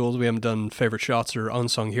our usuals. We haven't done favorite shots or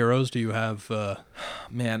unsung heroes. Do you have?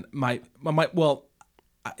 Man, well,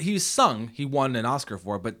 he's sung. He won an Oscar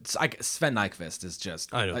for, but Sven Nykvist is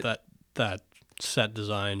just. I know that set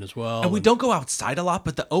design as well. And we don't go outside a lot,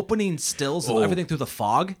 but the opening stills of everything through the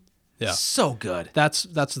fog. Yeah, so good. That's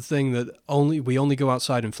the thing that we only go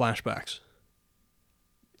outside in flashbacks.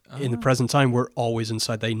 In the present time, we're always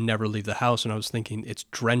inside. They never leave the house. And I was thinking, it's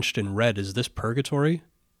drenched in red. Is this purgatory?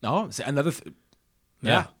 Oh, another.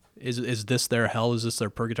 Yeah. Is this their hell? Is this their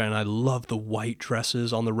purgatory? And I love the white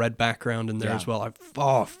dresses on the red background in there as well. I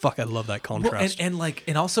love that contrast. Well,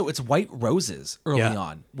 and also it's white roses early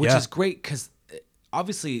on, which is great because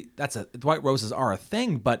obviously white roses are a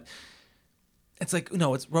thing, but it's like,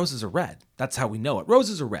 it's roses are red. That's how we know it.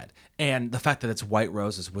 Roses are red. And the fact that it's white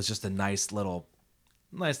roses was just a nice little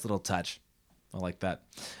touch. I like that.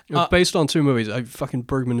 Based on two movies,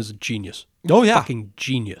 Bergman is a genius. Oh yeah, fucking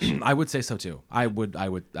genius. I would say so too. I would.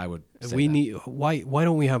 Say we need. Why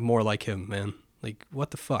don't we have more like him, man? Like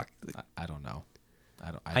what the fuck? I don't know.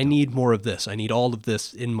 I need more of this. I need all of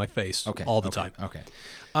this in my face all the time. Okay.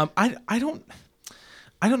 I don't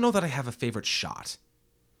know that I have a favorite shot.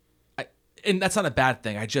 And that's not a bad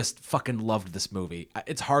thing. I just fucking loved this movie.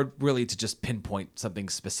 It's hard really to just pinpoint something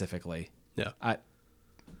specifically. Yeah.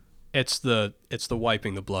 It's the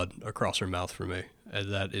wiping the blood across her mouth for me.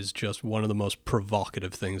 And that is just one of the most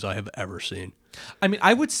provocative things I have ever seen. I mean,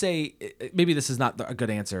 I would say, maybe this is not a good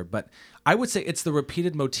answer, but I would say it's the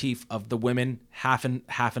repeated motif of the women half in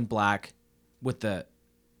black with the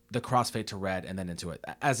crossfade to red and then into it.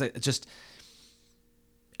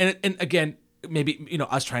 And again, maybe,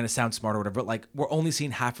 us trying to sound smart or whatever, but like we're only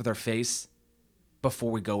seeing half of their face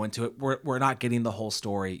before we go into it. We're not getting the whole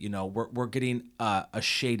story. We're getting a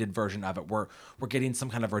shaded version of it. We're getting some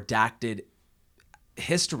kind of redacted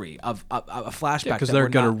history of a flashback because they're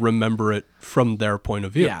going to remember it from their point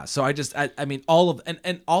of view. Yeah. So I mean, all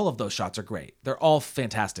of those shots are great. They're all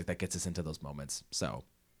fantastic. That gets us into those moments. So,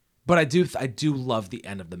 but I do love the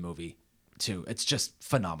end of the movie too. It's just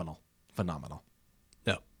phenomenal.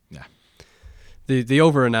 Yeah. Yeah. The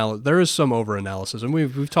over-analysis, there is some over-analysis, and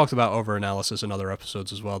we've talked about over-analysis in other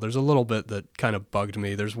episodes as well. There's a little bit that kind of bugged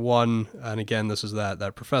me. There's one, and again, this is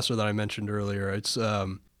that professor that I mentioned earlier. It's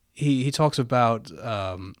he talks about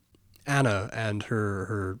Anna and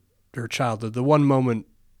her her child. The one moment,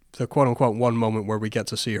 the quote unquote one moment where we get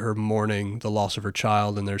to see her mourning the loss of her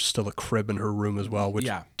child, and there's still a crib in her room as well, which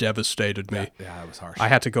devastated me. Yeah, that was harsh. I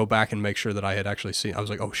had to go back and make sure that I had actually seen. I was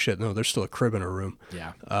like, oh shit, no, there's still a crib in her room.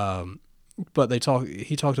 Yeah. But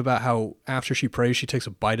he talked about how after she prays, she takes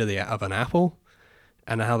a bite of an apple,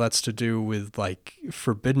 and how that's to do with like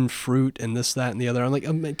forbidden fruit and this, that, and the other. I'm like,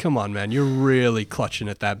 oh, man, come on, man, you're really clutching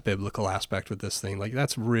at that biblical aspect with this thing. Like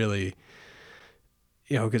that's really,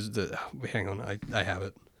 because hang on, I have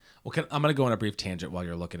it. Well, I'm going to go on a brief tangent while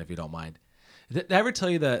you're looking, if you don't mind. Did I ever tell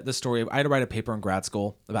you the story? I had to write a paper in grad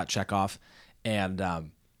school about Chekhov, and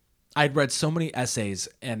I'd read so many essays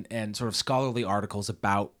and sort of scholarly articles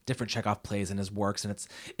about different Chekhov plays and his works, and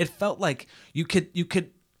it felt like you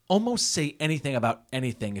could almost say anything about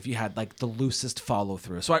anything if you had like the loosest follow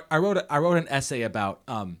through. So I wrote an essay about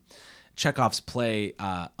Chekhov's play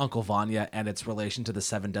Uncle Vanya and its relation to the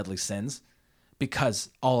Seven Deadly Sins, because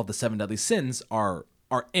all of the Seven Deadly Sins are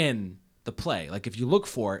in the play. Like if you look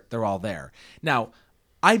for it, they're all there. Now,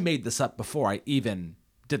 I made this up before I even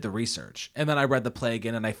did the research, and then I read the play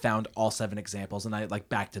again and I found all 7 examples, and I like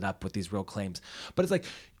backed it up with these real claims. But it's like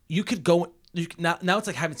you could go now it's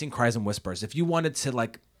like having seen Cries and Whispers. If you wanted to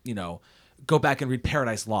like go back and read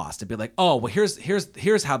Paradise Lost and be like, oh well,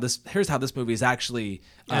 here's how this movie is actually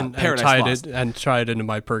Paradise Lost, and tie it into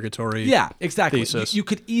my purgatory. Yeah, exactly. Thesis. You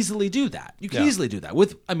could easily do that. You could easily do that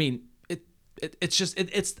with. I mean, it's.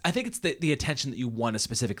 I think it's the attention that you want to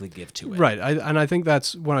specifically give to it. Right, I think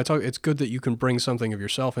that's when I talk. It's good that you can bring something of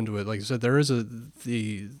yourself into it. Like I said, there is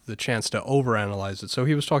the chance to overanalyze it. So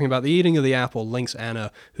he was talking about the eating of the apple links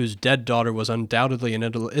Anna, whose dead daughter was undoubtedly an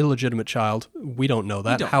illegitimate child. We don't know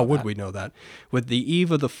that. How would we know that? With the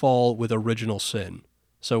eve of the fall with original sin.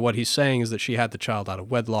 So what he's saying is that she had the child out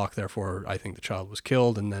of wedlock, therefore I think the child was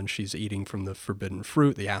killed, and then she's eating from the forbidden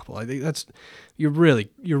fruit, the apple. I think that's you're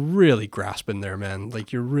really grasping there, man.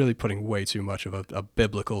 Like you're really putting way too much of a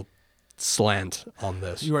biblical slant on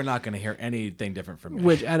this. You are not going to hear anything different from me.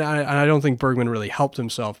 Which and I don't think Bergman really helped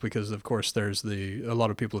himself, because of course there's a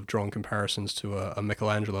lot of people have drawn comparisons to a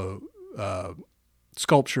Michelangelo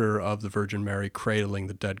sculpture of the Virgin Mary cradling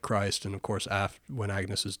the dead Christ, and of course when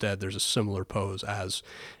Agnes is dead there's a similar pose as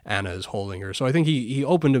Anna is holding her. So I think he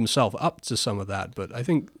opened himself up to some of that, but I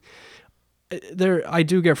think I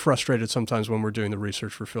do get frustrated sometimes when we're doing the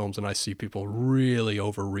research for films and I see people really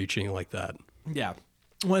overreaching like that. Yeah.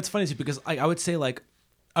 Well, it's funny too, because I would say like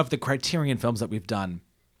of the Criterion films that we've done,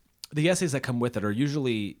 the essays that come with it are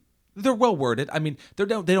usually they're well worded. I mean, they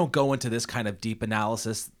don't go into this kind of deep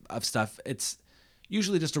analysis of stuff. It's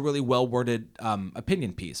usually just a really well-worded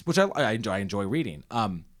opinion piece, which I enjoy reading.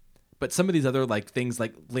 But some of these other like things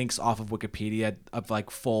like links off of Wikipedia of like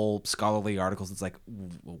full scholarly articles, it's like,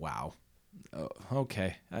 wow,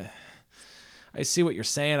 okay, I see what you're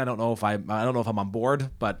saying. I don't know if I'm on board,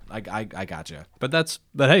 but I got you. But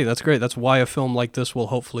hey, that's great. That's why a film like this will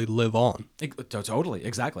hopefully live on. Totally,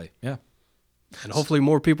 exactly, yeah. And hopefully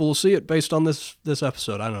more people will see it based on this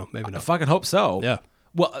episode. I don't know, maybe not. I fucking hope so. Yeah.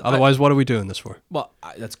 Well, otherwise, what are we doing this for? Well,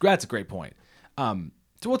 that's a great point.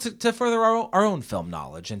 To further our own film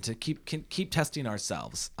knowledge and to keep testing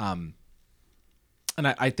ourselves. And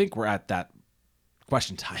I think we're at that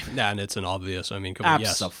question time. Yeah, and it's an obvious. I mean, come on,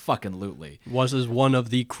 yes. Absolutely. Was is one of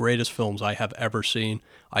the greatest films I have ever seen.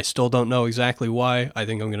 I still don't know exactly why. I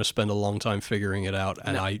think I'm going to spend a long time figuring it out,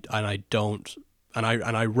 and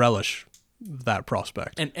I relish that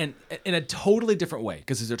prospect. And in a totally different way,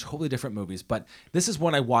 because these are totally different movies, but this is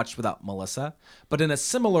one I watched without Melissa. But in a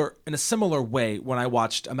similar way, when I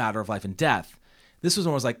watched A Matter of Life and Death, this was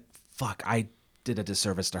when I was like, fuck, I did a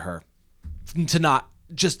disservice to her. To not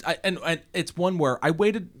just and it's one where I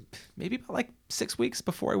waited maybe about like 6 weeks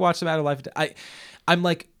before I watched A Matter of Life and Death. I'm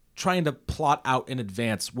like trying to plot out in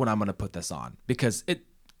advance when I'm gonna put this on, because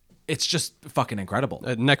it's just fucking incredible.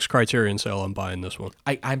 Next Criterion sale, I'm buying this one.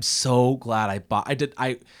 I'm so glad I bought.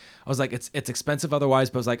 I was like, it's expensive otherwise,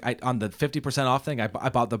 but I was like, on the 50% off thing, I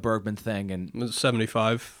bought the Bergman thing, and it's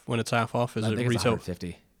 $75 when it's half off. Is I it think retail? It's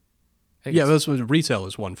 $150. Yeah, that's what retail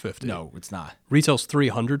is $150. No, it's not. Retail's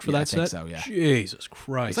 $300 for that set. I think so. Yeah. Jesus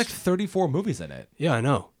Christ. It's like 34 movies in it. Yeah, I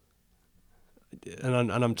know.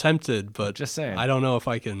 And I'm tempted, but just saying, I don't know if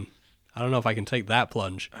I can take that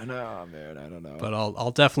plunge. I know, man. I don't know. But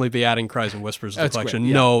I'll definitely be adding Cries and Whispers to the collection.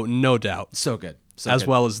 Great, yeah. No doubt. So good. As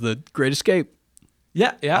well as The Great Escape.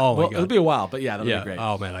 Yeah. Oh my God. It'll be a while, but yeah, that'll be great.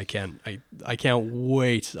 Oh man, I can't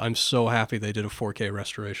wait. I'm so happy they did a 4K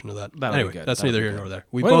restoration of that. That'll anyway, be good. That's neither here nor there.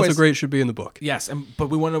 We both both agree it should be in the book. Yes, but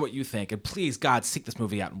we want to know what you think. And please, God, seek this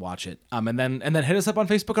movie out and watch it. And then hit us up on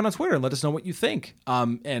Facebook and on Twitter and let us know what you think.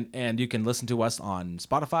 And you can listen to us on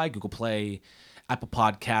Spotify, Google Play, Apple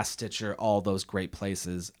Podcast, Stitcher, all those great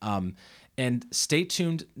places. And stay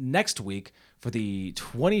tuned next week for the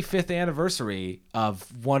 25th anniversary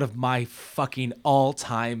of one of my fucking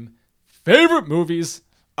all-time favorite movies.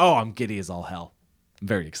 Oh, I'm giddy as all hell. I'm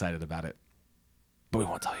very excited about it. But we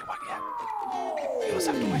won't tell you what yet. You'll just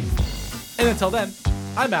have to wait. And until then,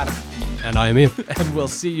 I'm Adam. And I am Ian. And we'll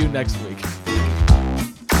see you next week.